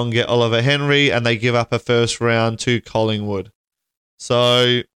 Geelong get Oliver Henry and they give up a first round to Collingwood.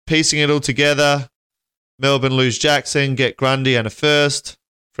 So piecing it all together, Melbourne lose Jackson, get Grundy and a first.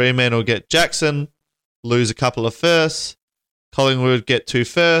 Fremantle get Jackson, lose a couple of firsts. Collingwood get 2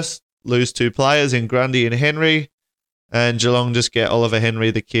 firsts, lose 2 players in Grundy and Henry. And Geelong just get Oliver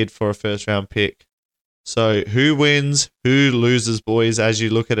Henry, the kid, for a first round pick. So who wins, who loses, boys, as you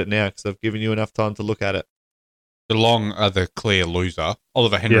look at it now? Because I've given you enough time to look at it. Geelong are the clear loser.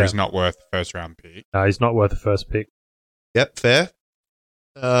 Oliver Henry's not worth the first round pick. No, he's not worth the first pick. Yep, fair.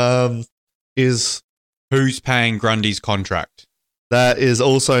 Who's paying Grundy's contract? That is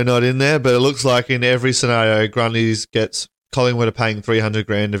also not in there, but it looks like in every scenario, Collingwood are paying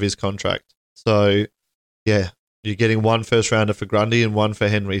 $300,000 of his contract. So, yeah, you're getting 1 first rounder for Grundy and 1 for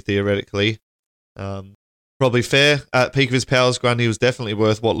Henry, theoretically. Probably fair. At peak of his powers, Grundy was definitely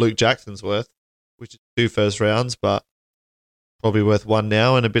worth what Luke Jackson's worth, which is 2 first rounds, but probably worth 1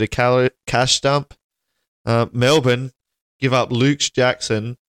 now and a bit of cash dump. Melbourne give up Luke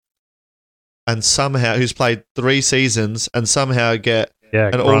Jackson and somehow, who's played 3 seasons, and somehow get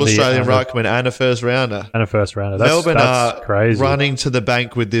an All-Australian ruckman and a first rounder. Melbourne that's are crazy. Running to the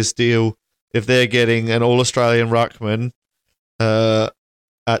bank with this deal if they're getting an All-Australian ruckman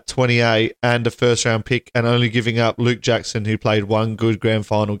at 28 and a first-round pick and only giving up Luke Jackson, who played 1 good grand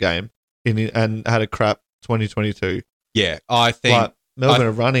final game and had a crap 2022. Yeah, I think Melbourne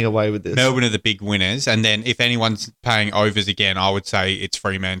are running away with this. Melbourne are the big winners, and then if anyone's paying overs again, I would say it's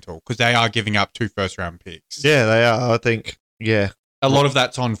Fremantle because they are giving up 2 first-round picks. Yeah, they are. I think, yeah. A lot of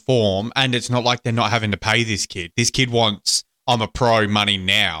that's on form, and it's not like they're not having to pay this kid. This kid wants, I'm a pro money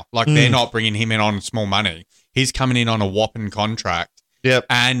now. Like, they're not bringing him in on small money. He's coming in on a whopping contract. Yep.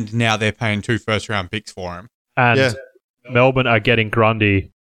 And now they're paying 2 first-round picks for him. And Melbourne are getting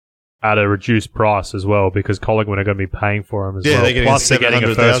Grundy at a reduced price as well because Collingwood are going to be paying for him as well. Plus, they're getting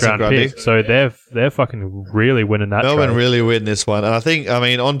a first-round pick. So they're fucking really winning that Melbourne trade. really win this one. And I think,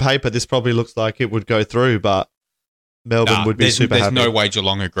 on paper, this probably looks like it would go through, but Melbourne would be super happy. There's no way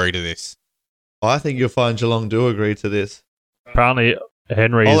Geelong agree to this. I think you'll find Geelong do agree to this. Apparently,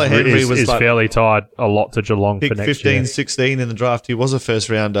 Henry is fairly tied a lot to Geelong for next 15, year. 16 in the draft. He was a first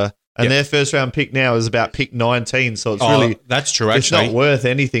rounder. And their first round pick now is about pick 19. So it's really... That's true, actually. It's not worth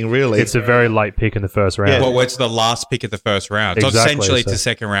anything, really. It's a very late pick in the first round. Yeah. Well, it's the last pick of the first round. So essentially, it's a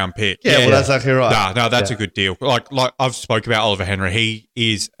second round pick. Yeah, well, that's exactly right. No, that's a good deal. Like I've spoke about Oliver Henry. He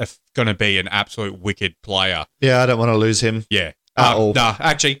is going to be an absolute wicked player. Yeah, I don't want to lose him. Yeah. At all. No,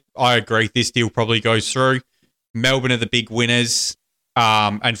 actually, I agree. This deal probably goes through. Melbourne are the big winners.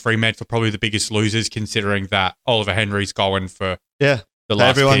 And Fremantle are probably the biggest losers, considering that Oliver Henry's going for the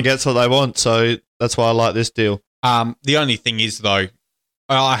last everyone pick. gets what they want, so that's why I like this deal. The only thing is, though,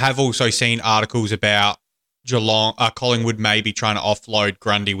 I have also seen articles about Collingwood maybe trying to offload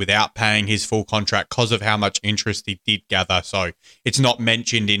Grundy without paying his full contract because of how much interest he did gather. So it's not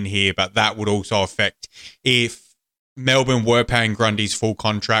mentioned in here, but that would also affect if Melbourne were paying Grundy's full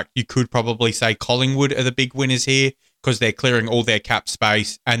contract. You could probably say Collingwood are the big winners here because they're clearing all their cap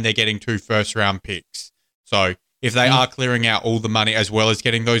space and they're getting 2 first-round picks. So if they are clearing out all the money as well as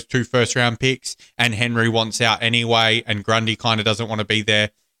getting those 2 first-round picks and Henry wants out anyway and Grundy kind of doesn't want to be there,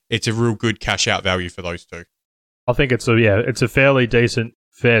 it's a real good cash-out value for those 2. I think it's a fairly decent,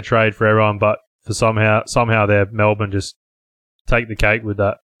 fair trade for everyone, but for somehow their Melbourne just take the cake with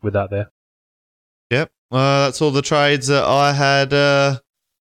that there. Yep. That's all the trades that I had the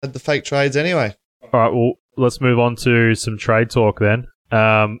fake trades anyway. All right, well, let's move on to some trade talk then.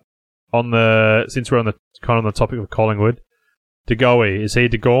 Since we're on the topic of Collingwood, DeGoey, is he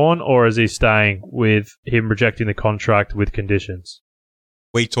gone or is he staying with him rejecting the contract with conditions?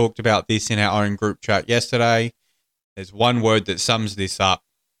 We talked about this in our own group chat yesterday. There's one word that sums this up,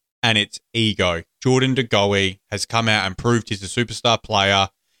 and it's ego. Jordan DeGoey has come out and proved he's a superstar player.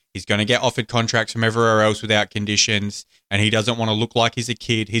 He's going to get offered contracts from everywhere else without conditions, and he doesn't want to look like he's a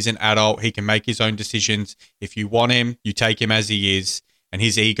kid. He's an adult. He can make his own decisions. If you want him, you take him as he is. And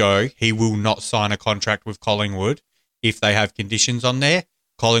his ego, he will not sign a contract with Collingwood if they have conditions on there.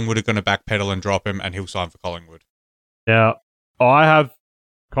 Collingwood are going to backpedal and drop him, and he'll sign for Collingwood. Now, I have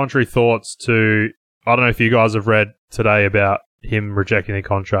contrary thoughts to, I don't know if you guys have read today about him rejecting the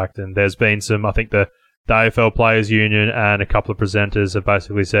contract, and there's been some, I think the AFL Players Union and a couple of presenters have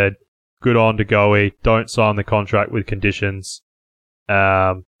basically said, good on to Goey, don't sign the contract with conditions.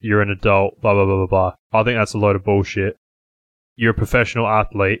 You're an adult, blah, blah, blah, blah, blah. I think that's a load of bullshit. You're a professional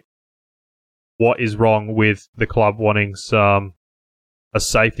athlete. What is wrong with the club wanting a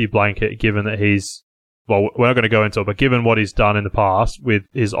safety blanket given that he's, well, we're not going to go into it, but given what he's done in the past with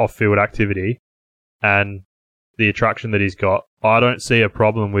his off-field activity and the attraction that he's got, I don't see a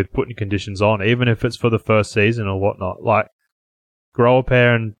problem with putting conditions on, even if it's for the first season or whatnot. Like, grow a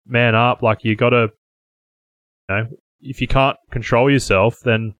pair and man up. Like, you got to, if you can't control yourself,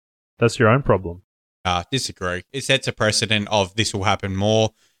 then that's your own problem. Disagree. It sets a precedent of this will happen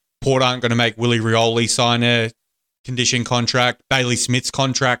more. Port aren't going to make Willie Rioli sign a condition contract. Bailey Smith's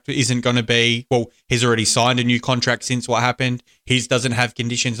contract isn't going to be, well, he's already signed a new contract since what happened. His doesn't have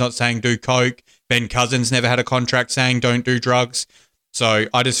conditions not saying do coke. Ben Cousins never had a contract saying don't do drugs. So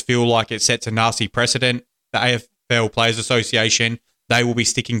I just feel like it sets a nasty precedent. The AFL Players Association, they will be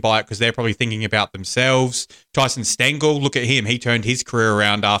sticking by it because they're probably thinking about themselves. Tyson Stengel, look at him. He turned his career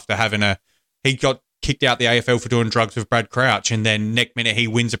around after having he got kicked out the AFL for doing drugs with Brad Crouch, and then next minute he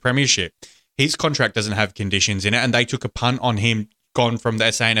wins a premiership. His contract doesn't have conditions in it, and they took a punt on him gone from the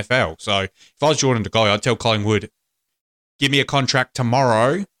SANFL. So if I was Jordan DeGoey, I'd tell Collingwood, give me a contract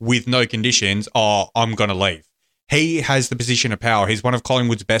tomorrow with no conditions, or I'm going to leave. He has the position of power. He's one of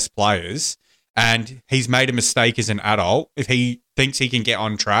Collingwood's best players, and he's made a mistake as an adult. If he thinks he can get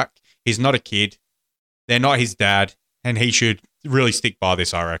on track, he's not a kid. They're not his dad, and he should really stick by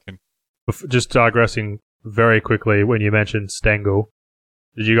this, I reckon. Just digressing very quickly, when you mentioned Stengel,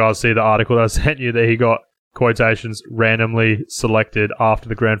 did you guys see the article that I sent you that he got quotations randomly selected after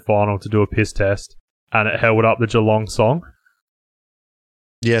the grand final to do a piss test and it held up the Geelong song?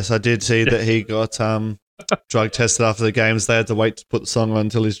 Yes, I did see that he got drug tested after the games. They had to wait to put the song on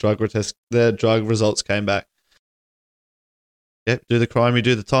until his drug results came back. Yep, do the crime, you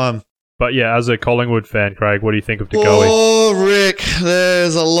do the time. But yeah, as a Collingwood fan, Craig, what do you think of DeGoey? Oh, Rick,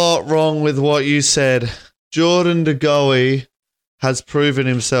 there's a lot wrong with what you said. Jordan DeGoey has proven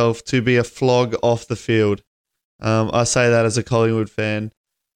himself to be a flog off the field. I say that as a Collingwood fan.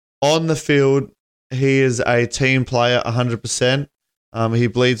 On the field, he is a team player 100%. He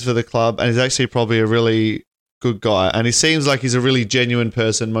bleeds for the club, and he's actually probably a really good guy. And he seems like he's a really genuine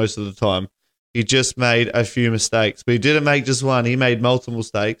person most of the time. He just made a few mistakes, but he didn't make just one. He made multiple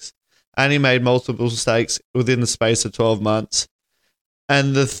mistakes, and he made multiple mistakes within the space of 12 months.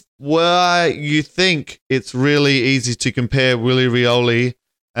 And why you think it's really easy to compare Willie Rioli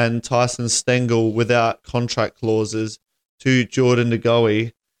and Tyson Stengel without contract clauses to Jordan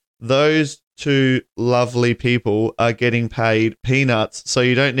DeGoey, those two lovely people are getting paid peanuts. So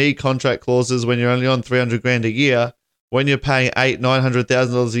you don't need contract clauses when you're only on $300,000 a year. When you're paying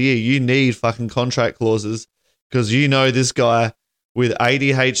 $800,000-$900,000 a year, you need fucking contract clauses because you know this guy with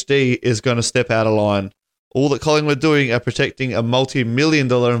ADHD is going to step out of line. All that Collingwood are doing are protecting a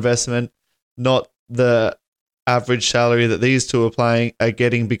multi-million-dollar investment, not the average salary that these two are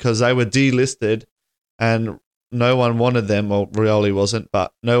getting because they were delisted and no one wanted them. Well, Rioli wasn't,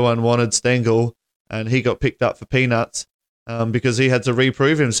 but no one wanted Stengel, and he got picked up for peanuts because he had to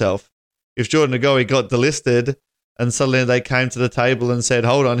reprove himself. If Jordan DeGoey got delisted and suddenly they came to the table and said,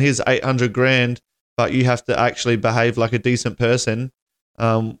 hold on, here's $800,000, but you have to actually behave like a decent person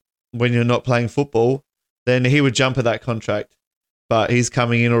when you're not playing football, then he would jump at that contract. But he's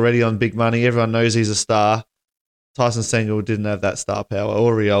coming in already on big money. Everyone knows he's a star. Tyson Stengel didn't have that star power,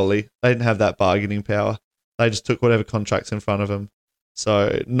 or Rioli. They didn't have that bargaining power. They just took whatever contracts in front of him.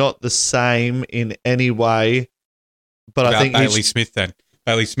 So not the same in any way. But I think Bailey Smith then.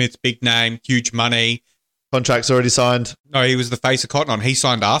 Bailey Smith's big name, huge money. Contract's already signed. No, he was the face of Cotton On. He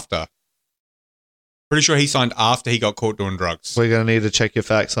signed after. Pretty sure he signed after he got caught doing drugs. We're going to need to check your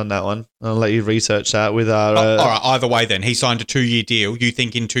facts on that one. I'll let you research that with our... all right, either way then. He signed a 2-year deal. You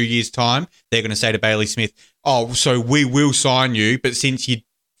think in 2 years' time, they're going to say to Bailey Smith, oh, so we will sign you, but since you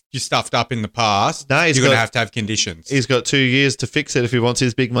you stuffed up in the past, No, you're going to have conditions. He's got 2 years to fix it if he wants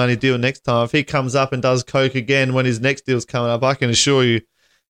his big money deal next time. If he comes up and does coke again when his next deal's coming up, I can assure you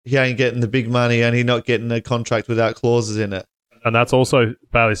he ain't getting the big money and he's not getting a contract without clauses in it. And that's also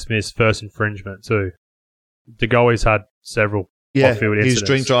Bailey Smith's first infringement too. De Goey's had several off-field incidents. He was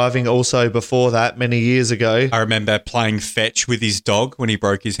drink driving also before that many years ago. I remember playing fetch with his dog when he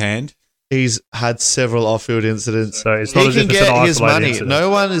broke his hand. He's had several off-field incidents. So it's not He as can if it's an get his isolated money. incident. No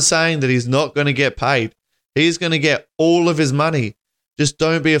one is saying that he's not going to get paid. He's going to get all of his money. Just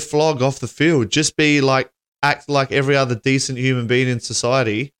don't be a flog off the field. Just act like every other decent human being in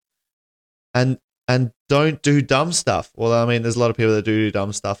society, and don't do dumb stuff. Well, I mean, there's a lot of people that do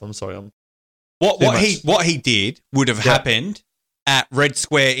dumb stuff. I'm sorry. What he did would have happened at Red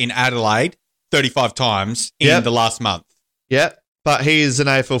Square in Adelaide 35 times in the last month. Yeah, but he is an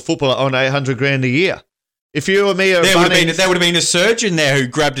AFL footballer on $800,000 a year. If you or me are there would have been a surgeon there who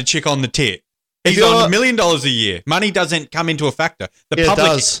grabbed a chick on the tit. He's on $1 million a year. Money doesn't come into a factor.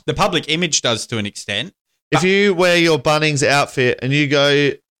 The public image does to an extent. If you wear your Bunnings outfit and you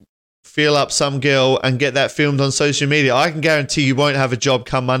go feel up some girl and get that filmed on social media, I can guarantee you won't have a job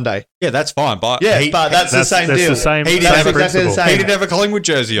come Monday. Yeah, that's fine. But that's the same deal. He didn't have a Collingwood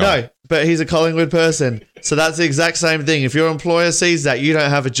jersey on. No, but he's a Collingwood person. So that's the exact same thing. If your employer sees that, you don't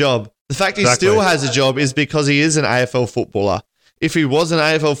have a job. The fact he still has a job is because he is an AFL footballer. If he was an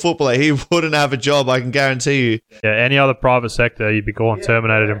AFL footballer, he wouldn't have a job, I can guarantee you. Yeah, any other private sector, you'd be gone,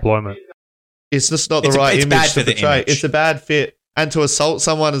 terminated employment. It's just not the right image to portray. It's a bad fit. And to assault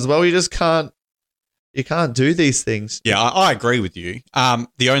someone as well, you just can't. You can't do these things. Yeah, I agree with you.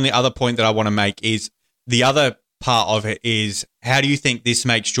 The only other point that I want to make is the other part of it is how do you think this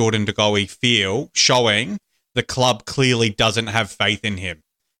makes Jordan De Goey feel, showing the club clearly doesn't have faith in him?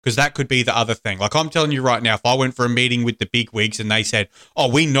 Because that could be the other thing. Like I'm telling you right now, if I went for a meeting with the big wigs and they said, "Oh,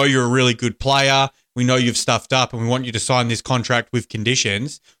 we know you're a really good player, we know you've stuffed up, and we want you to sign this contract with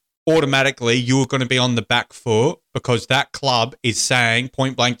conditions," automatically you're going to be on the back foot because that club is saying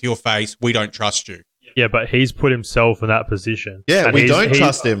point blank to your face, "We don't trust you." Yeah, but he's put himself in that position. Yeah, and we don't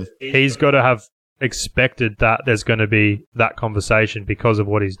trust him. He's got to have expected that there's going to be that conversation because of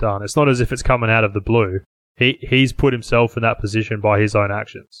what he's done. It's not as if it's coming out of the blue. He's put himself in that position by his own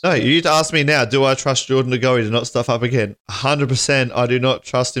actions. No, you need to ask me now, do I trust Jordan De Goey to not stuff up again? 100% I do not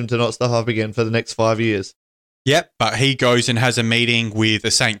trust him to not stuff up again for the next 5 years. Yep, but he goes and has a meeting with a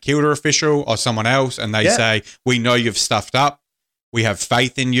St Kilda official or someone else and they say, "We know you've stuffed up. We have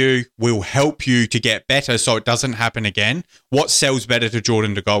faith in you. We'll help you to get better so it doesn't happen again." What sells better to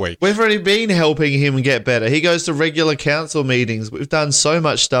Jordan De Goey? We've already been helping him get better. He goes to regular council meetings. We've done so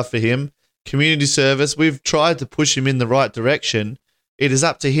much stuff for him. Community service. We've tried to push him in the right direction. It is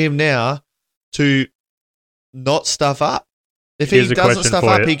up to him now to not stuff up. If he doesn't stuff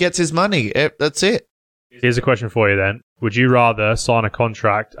up, he gets his money. That's it. Here's a question for you then. Would you rather sign a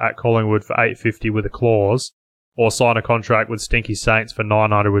contract at Collingwood for $850 with a clause or sign a contract with Stinky Saints for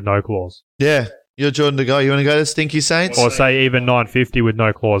 $900 with no clause? Yeah. You're Jordan De Goey. You want to go to Stinky Saints? Or say even $950 with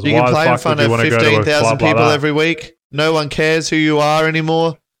no clause. You can play in front of 15,000 people every week. No one cares who you are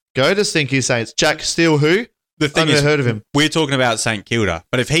anymore. Go to Stinky Saints. Jack Steele, who? The thing I've never heard of him. We're talking about St Kilda,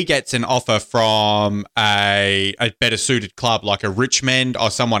 but if he gets an offer from a better suited club like a Richmond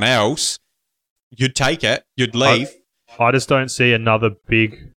or someone else, you'd take it. You'd leave. I just don't see another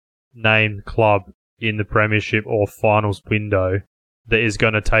big name club in the premiership or finals window that is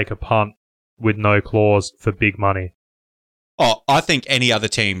going to take a punt with no clause for big money. Oh, I think any other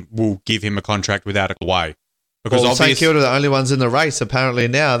team will give him a contract without a way. Because St Kilda are the only ones in the race apparently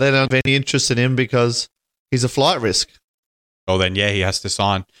now. They don't have any interest in him because he's a flight risk. Well, then, yeah, he has to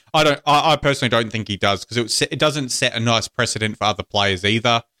sign. I personally don't think he does because it doesn't set a nice precedent for other players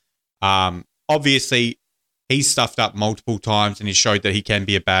either. Obviously, he's stuffed up multiple times and he showed that he can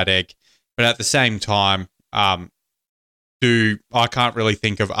be a bad egg. But at the same time, I can't really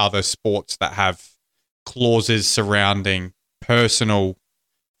think of other sports that have clauses surrounding personal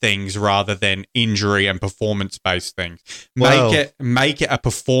things rather than injury and performance-based things. Make it a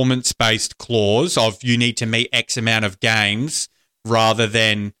performance-based clause of you need to meet X amount of games rather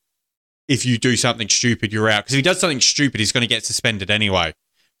than if you do something stupid, you're out. Because if he does something stupid, he's going to get suspended anyway.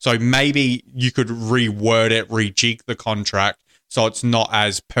 So maybe you could reword it, rejig the contract so it's not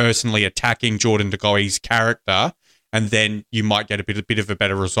as personally attacking Jordan De Goey's character, and then you might get a bit of a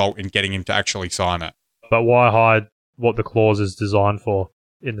better result in getting him to actually sign it. But why hide what the clause is designed for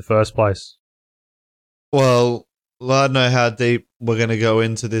in the first place? Well, I don't know how deep we're going to go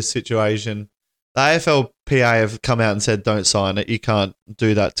into this situation. The AFLPA have come out and said don't sign it. You can't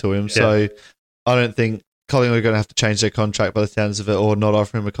do that to him. Yeah. So I don't think Collingwood are going to have to change their contract by the sounds of it, or not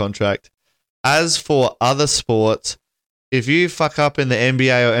offer him a contract. As for other sports, if you fuck up in the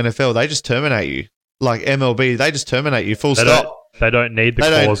NBA or NFL, they just terminate you. Like MLB, they just terminate you. Full stop. They don't need the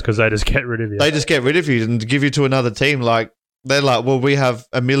clause because they just get rid of you. They just get rid of you and give you to another team. Like, they're like, well, we have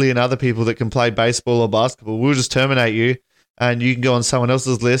a million other people that can play baseball or basketball. We'll just terminate you, and you can go on someone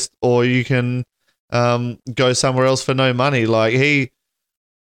else's list, or you can go somewhere else for no money. Like,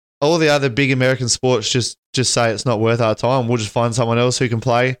 all the other big American sports just say it's not worth our time. We'll just find someone else who can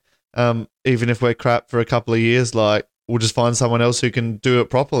play. Even if we're crap for a couple of years, like, we'll just find someone else who can do it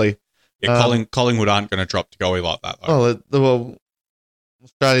properly. Yeah, Collingwood aren't going to drop to goalie like that, though. Well,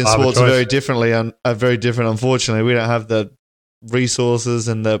 Australian sports are very different. Unfortunately, we don't have the resources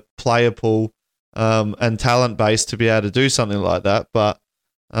and the player pool and talent base to be able to do something like that. But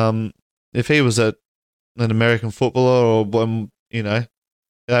if he was an American footballer, or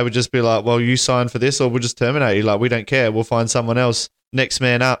they would just be like, well, you signed for this, or we'll just terminate you. Like, we don't care. We'll find someone else. Next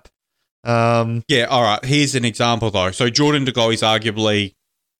man up. Yeah, all right. Here's an example, though. So Jordan De Goey is arguably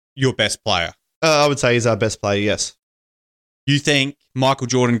your best player. I would say he's our best player, yes. You think Michael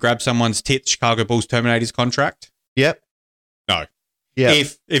Jordan grabbed someone's tit, Chicago Bulls terminate his contract? Yep. No. Yeah.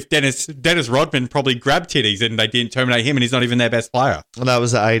 If Dennis Rodman probably grabbed titties and they didn't terminate him, and he's not even their best player. Well, that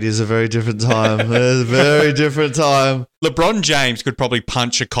was the 80s, a very different time. It was a very different time. LeBron James could probably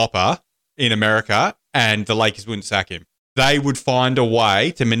punch a copper in America and the Lakers wouldn't sack him. They would find a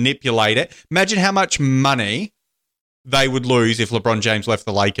way to manipulate it. Imagine how much money they would lose if LeBron James left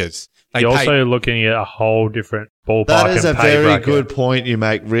the Lakers. You're also looking at a whole different ballpark. That is a very bracket. good point you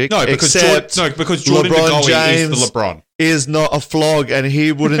make, Rick. No, because Jordan LeBron James is the LeBron. Is not a flog, and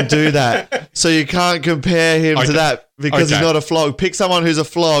he wouldn't do that. So you can't compare him to that because he's not a flog. Pick someone who's a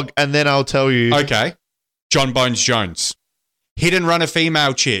flog, and then I'll tell you. Okay. John Bones Jones. Hit and run a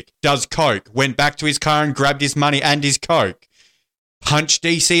female chick. Does coke. Went back to his car and grabbed his money and his coke. Punched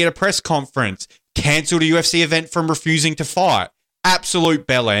DC at a press conference. Cancelled a UFC event from refusing to fight. Absolute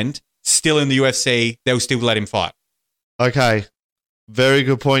bellend. Still in the UFC. They'll still let him fight. Okay. Very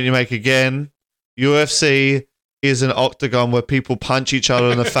good point you make again. UFC is an octagon where people punch each other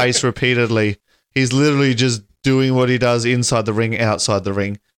in the face repeatedly. He's literally just doing what he does inside the ring, outside the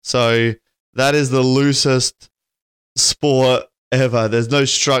ring. So that is the loosest sport ever. There's no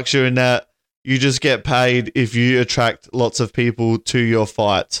structure in that. You just get paid if you attract lots of people to your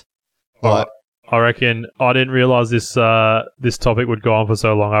fight. Right. I reckon I didn't realise this topic would go on for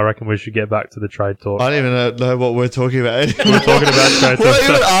so long. I reckon we should get back to the trade talk. I don't even know what we're talking about. We're talking about trade talk. What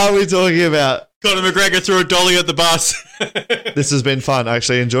even are we talking about? Conor McGregor threw a dolly at the bus. This has been fun. I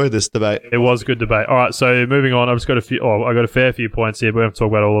actually enjoyed this debate. It was a good debate. All right, so moving on. I've just got a few. I got a fair few points here, but we haven't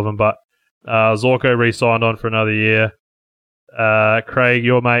talked about all of them. But Zorko re-signed on for another year. Craig,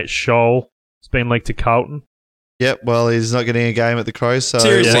 your mate Scholl, has been linked to Carlton. Yep. Well, he's not getting a game at the Crows, so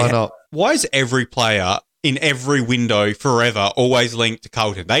Seriously, why not? Why is every player in every window forever always linked to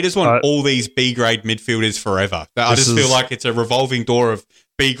Carlton? They just want all these B-grade midfielders forever. I just feel like it's a revolving door of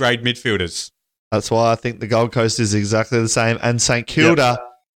B-grade midfielders. That's why I think the Gold Coast is exactly the same. And St Kilda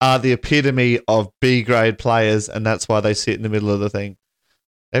are the epitome of B-grade players, and that's why they sit in the middle of the thing.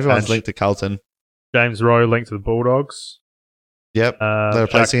 Everyone's linked to Carlton. James Rowe linked to the Bulldogs. Yep. They're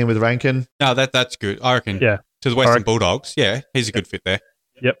replacing him with Rankin. No, that's good. I reckon. Yeah. To the Western Bulldogs. Yeah, he's a good fit there.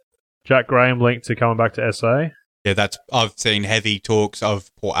 Yep. Jack Graham linked to coming back to SA. Yeah, I've seen heavy talks of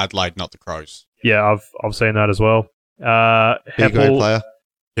Port Adelaide, not the Crows. Yeah, I've seen that as well. B-grade player.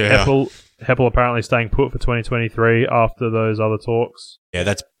 Yeah. Heppel apparently staying put for 2023 after those other talks. Yeah,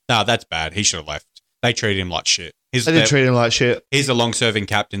 that's bad. He should have left. They treated him like shit. They did treat him like shit. He's a long-serving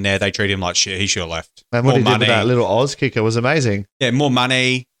captain there. They treat him like shit. He should have left. And what he did with that little Oz kicker was amazing. Yeah, more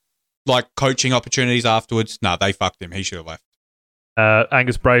money, like coaching opportunities afterwards. No, they fucked him. He should have left.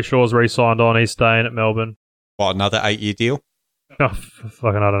 Angus Brayshaw's re-signed on. He's staying at Melbourne. What, another 8-year deal? Oh,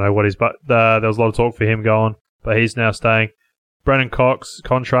 fucking I don't know what he's, but there was a lot of talk for him going, but he's now staying. Brennan Cox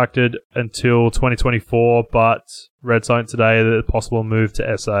contracted until 2024, but read something today that a possible move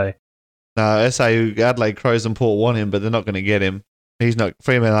to SA. No, SA, Adelaide Crows and Port want him, but they're not going to get him.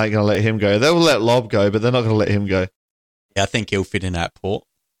 Freeman ain't going to let him go. They will let Lobb go, but they're not going to let him go. Yeah, I think he'll fit in at Port.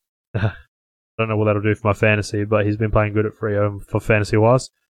 I don't know what that'll do for my fantasy, but he's been playing good at Freo for fantasy-wise.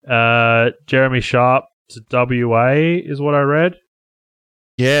 Jeremy Sharp to WA is what I read.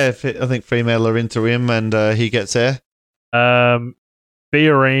 Yeah, I think Fremantle are into him, and he gets there.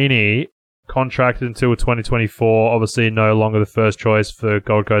 Fiorini contracted until 2024. Obviously, no longer the first choice for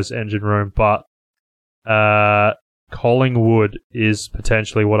Gold Coast engine room, but Collingwood is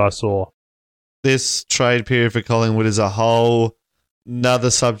potentially what I saw. This trade period for Collingwood is a whole another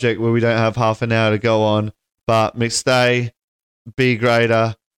subject where we don't have half an hour to go on. but McStay, B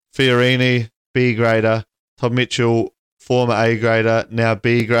grader, Fiorini, B grader, Tom Mitchell, former A grader, now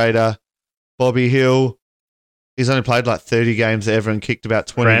B grader, Bobby Hill, he's only played like 30 games ever and kicked about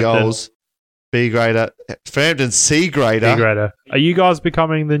 20 Frampton. goals. B grader, Frampton C grader. B grader. Are you guys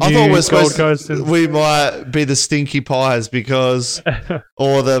becoming the I new thought we're Gold supposed Coast? And- we might be the stinky pies because,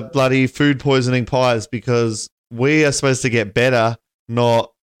 or the bloody food poisoning pies because we are supposed to get better,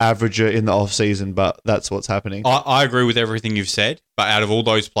 not averager in the off season. But that's what's happening. I agree with everything you've said, but out of all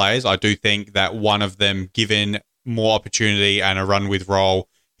those players, I do think that one of them, given more opportunity and a run with role,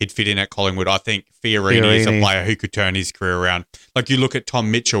 he'd fit in at Collingwood. I think Fiorini is a player who could turn his career around. Like you look at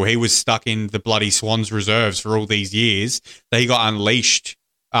Tom Mitchell, he was stuck in the bloody Swans reserves for all these years. He got unleashed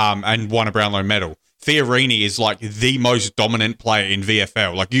and won a Brownlow medal. Fiorini is like the most dominant player in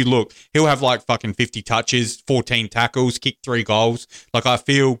VFL. Like you look, he'll have like fucking 50 touches, 14 tackles, kick 3 goals. Like I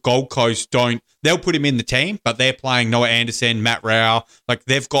feel Gold Coast they'll put him in the team, but they're playing Noah Anderson, Matt Rao. Like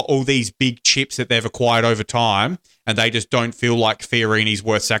they've got all these big chips that they've acquired over time, and they just don't feel like Fiorini's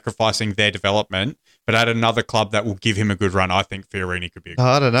worth sacrificing their development. But at another club that will give him a good run, I think Fiorini could be a good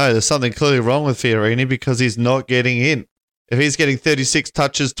I don't know. There's something clearly wrong with Fiorini because he's not getting in. If he's getting 36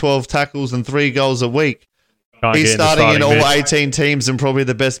 touches, 12 tackles, and 3 goals a week, Can't he's get in the starting in all mid. 18 teams and probably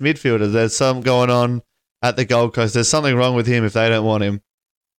the best midfielder. There's something going on at the Gold Coast. There's something wrong with him if they don't want him.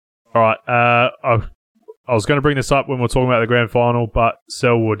 All right. I was going to bring this up when we're talking about the grand final, but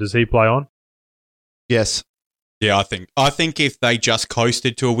Selwood, does he play on? Yes. Yeah, I think if they just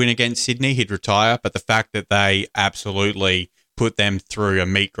coasted to a win against Sydney, he'd retire. But the fact that they absolutely put them through a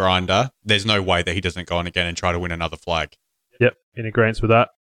meat grinder, there's no way that he doesn't go on again and try to win another flag. Yep, in agreement with that.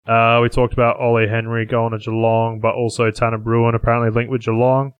 We talked about Ollie Henry going to Geelong, but also Tanner Bruin apparently linked with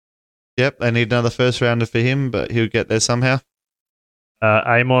Geelong. Yep, they need another first rounder for him, but he'll get there somehow.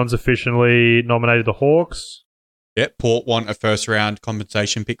 Amon's officially nominated the Hawks. Yep, Port want a first round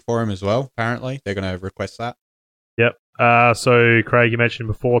compensation pick for him as well, apparently. They're going to request that. Yep. So, Craig, you mentioned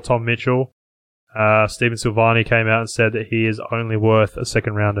before Tom Mitchell. Stephen Silvani came out and said that he is only worth a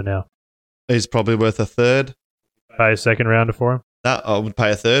second rounder now. He's probably worth a third. Pay a second rounder for him. No, I would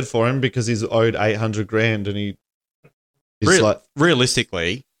pay a third for him because he's owed $800,000 and he's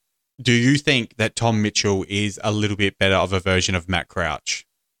Realistically, do you think that Tom Mitchell is a little bit better of a version of Matt Crouch?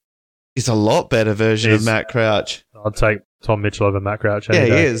 he's a lot better version of Matt Crouch. I'd take Tom Mitchell over Matt Crouch. Yeah, any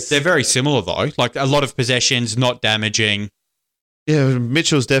he day. is. They're very similar though. Like a lot of possessions, not damaging. Yeah,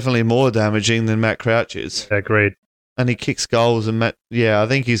 Mitchell's definitely more damaging than Matt Crouch is. Agreed. And he kicks goals and I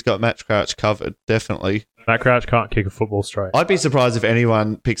think he's got Matt Crouch covered, definitely. Matt Crouch can't kick a football straight. I'd be surprised if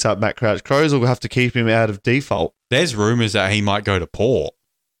anyone picks up Matt Crouch. Crows will have to keep him out of default. There's rumours that he might go to Port.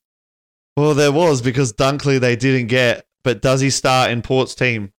 Well, there was because Dunkley they didn't get, but does he start in Port's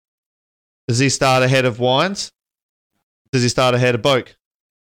team? Does he start ahead of Wines? Does he start ahead of Boak?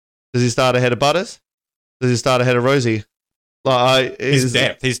 Does he start ahead of Butters? Does he start ahead of Rosie? His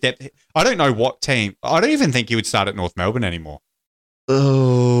depth. I don't know what team. I don't even think he would start at North Melbourne anymore.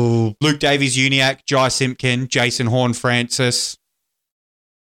 Oh, Luke Davies-Uniacke, Jai Simpkin, Jason Horne-Francis.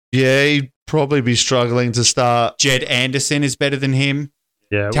 yeah, he'd probably be struggling to start. Jed Anderson is better than him.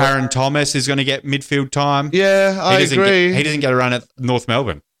 Yeah. Taron Thomas is going to get midfield time. Yeah, I agree. He doesn't get a run at North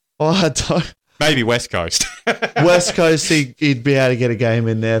Melbourne. Oh, I don't. Maybe West Coast. West Coast, he'd be able to get a game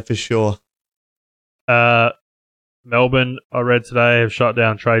in there for sure. Melbourne, I read today, have shut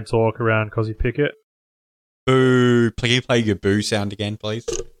down trade talk around Cozzy Pickett. Boo. Can you play your boo sound again, please?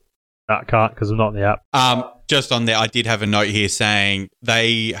 I can't because I'm not in the app. Just on there, I did have a note here saying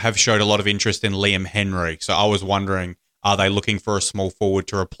they have showed a lot of interest in Liam Henry. So I was wondering, are they looking for a small forward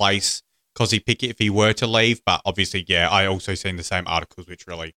to replace Cozzy Pickett if he were to leave? But obviously, yeah, I also seen the same articles which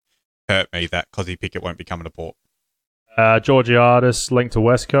really hurt me that Cozzy Pickett won't be coming to Port. Georgiades linked to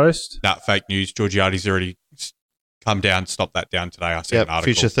West Coast. That fake news. Georgiades already come down, stop that down today. I see an article.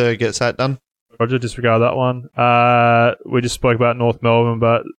 Future third gets that done. Roger, disregard that one. We just spoke about North Melbourne,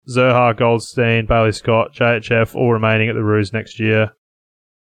 but Zerha, Goldstein, Bailey Scott, JHF, all remaining at the Roos next year.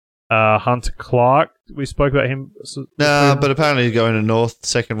 Hunter Clark, we spoke about him. Nah, but apparently he's going to North,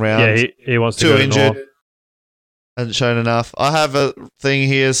 second round. Yeah, he wants to Too go to injured. North. Hasn't shown enough. I have a thing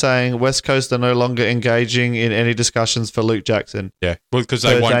here saying West Coast are no longer engaging in any discussions for Luke Jackson. Yeah, well, because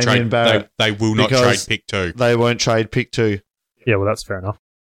they For won't Damien trade. Barrett. They will not trade Because pick 2. They won't trade pick 2. Yeah, well, that's fair enough.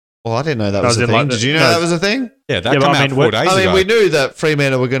 Well, I didn't know that That was was a in thing. like Did you know no. that was a thing? Yeah, that Yeah, but came I out mean, 4 days I mean, ago. we knew that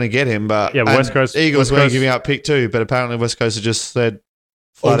Fremantle were going to get him, but Yeah, but and West Coast- Eagles West weren't Coast- giving out pick 2, but apparently West Coast have just said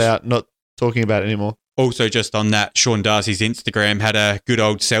flat Also- out not talking about it anymore. Also, just on that, Sean Darcy's Instagram had a good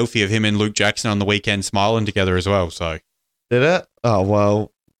old selfie of him and Luke Jackson on the weekend smiling together as well. So Did it? Oh,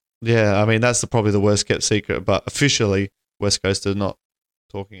 well, Yeah, I mean, that's probably the worst kept secret, but officially, West Coast are not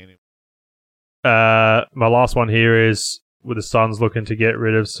talking anymore. My last one here is with the Suns looking to get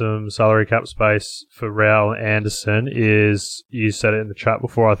rid of some salary cap space for Raul Anderson is, you said it in the chat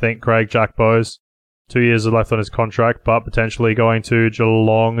before, I think, Craig, Jack Bowes. 2 years left on his contract, but potentially going to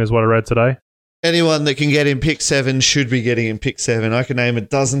Geelong is what I read today. Anyone that can get in pick 7 should be getting in pick 7. I can name a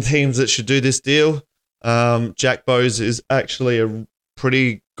dozen teams that should do this deal. Jack Bowes is actually a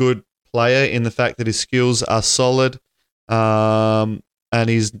pretty good player in the fact that his skills are solid, and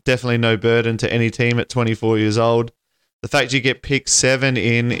he's definitely no burden to any team at 24 years old. The fact you get pick 7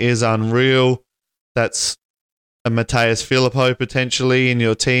 in is unreal. That's a Matthias Filippo potentially in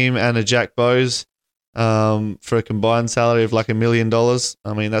your team and a Jack Bowes for a combined salary of like $1 million.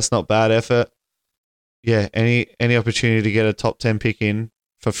 I mean, that's not bad effort. Yeah, any opportunity to get a top 10 pick in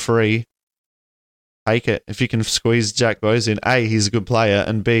for free, take it. If you can squeeze Jack Bowes in, A, he's a good player,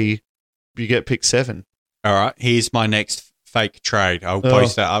 and B, you get pick 7. All right, here's my next fake trade. I'll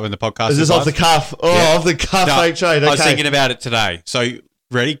post that up in the podcast. Is this off the cuff? Oh, yeah. Off the cuff fake trade. Okay. I was thinking about it today. So,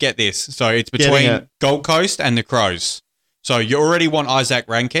 ready? Get this. So, it's between Gold Coast and the Crows. So, you already want Isaac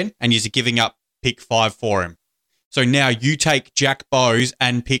Rankin, and you're giving up pick 5 for him. So, now you take Jack Bowes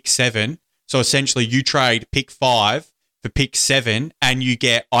and pick 7. So, essentially, you trade pick 5 for pick 7, and you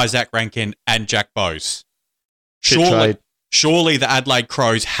get Isaac Rankin and Jack Bowes. Surely the Adelaide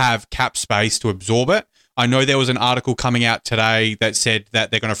Crows have cap space to absorb it. I know there was an article coming out today that said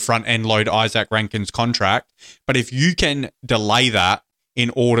that they're going to front-end load Isaac Rankin's contract. But if you can delay that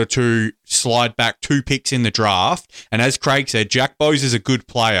in order to slide back 2 picks in the draft, and as Craig said, Jack Bowes is a good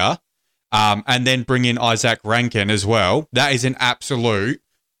player, and then bring in Isaac Rankin as well, that is an absolute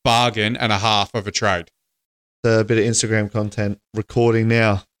bargain and a half of a trade. A bit of Instagram content recording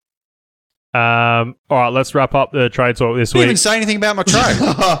now. All right, let's wrap up the trade talk this week. You didn't even say anything about my trade.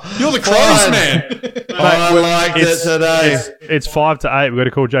 You're the Crows, man. I liked it today. It's 5 to 8. We've got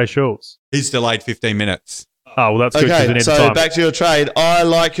to call Jay Schultz. He's delayed 15 minutes. Oh, well, that's good. Okay, so back to your trade. I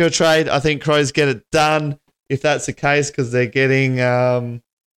like your trade. I think Crows get it done if that's the case because they're getting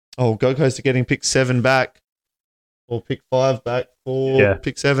Gold Coast are getting pick 7 back or pick 5 back for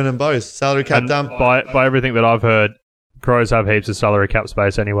pick 7 and both. Salary cap done. By everything that I've heard, Crows have heaps of salary cap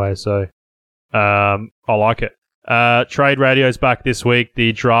space anyway, so I like it. Trade radio's back this week.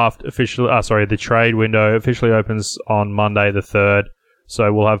 The the trade window officially opens on Monday the 3rd.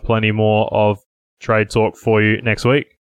 So we'll have plenty more of trade talk for you next week.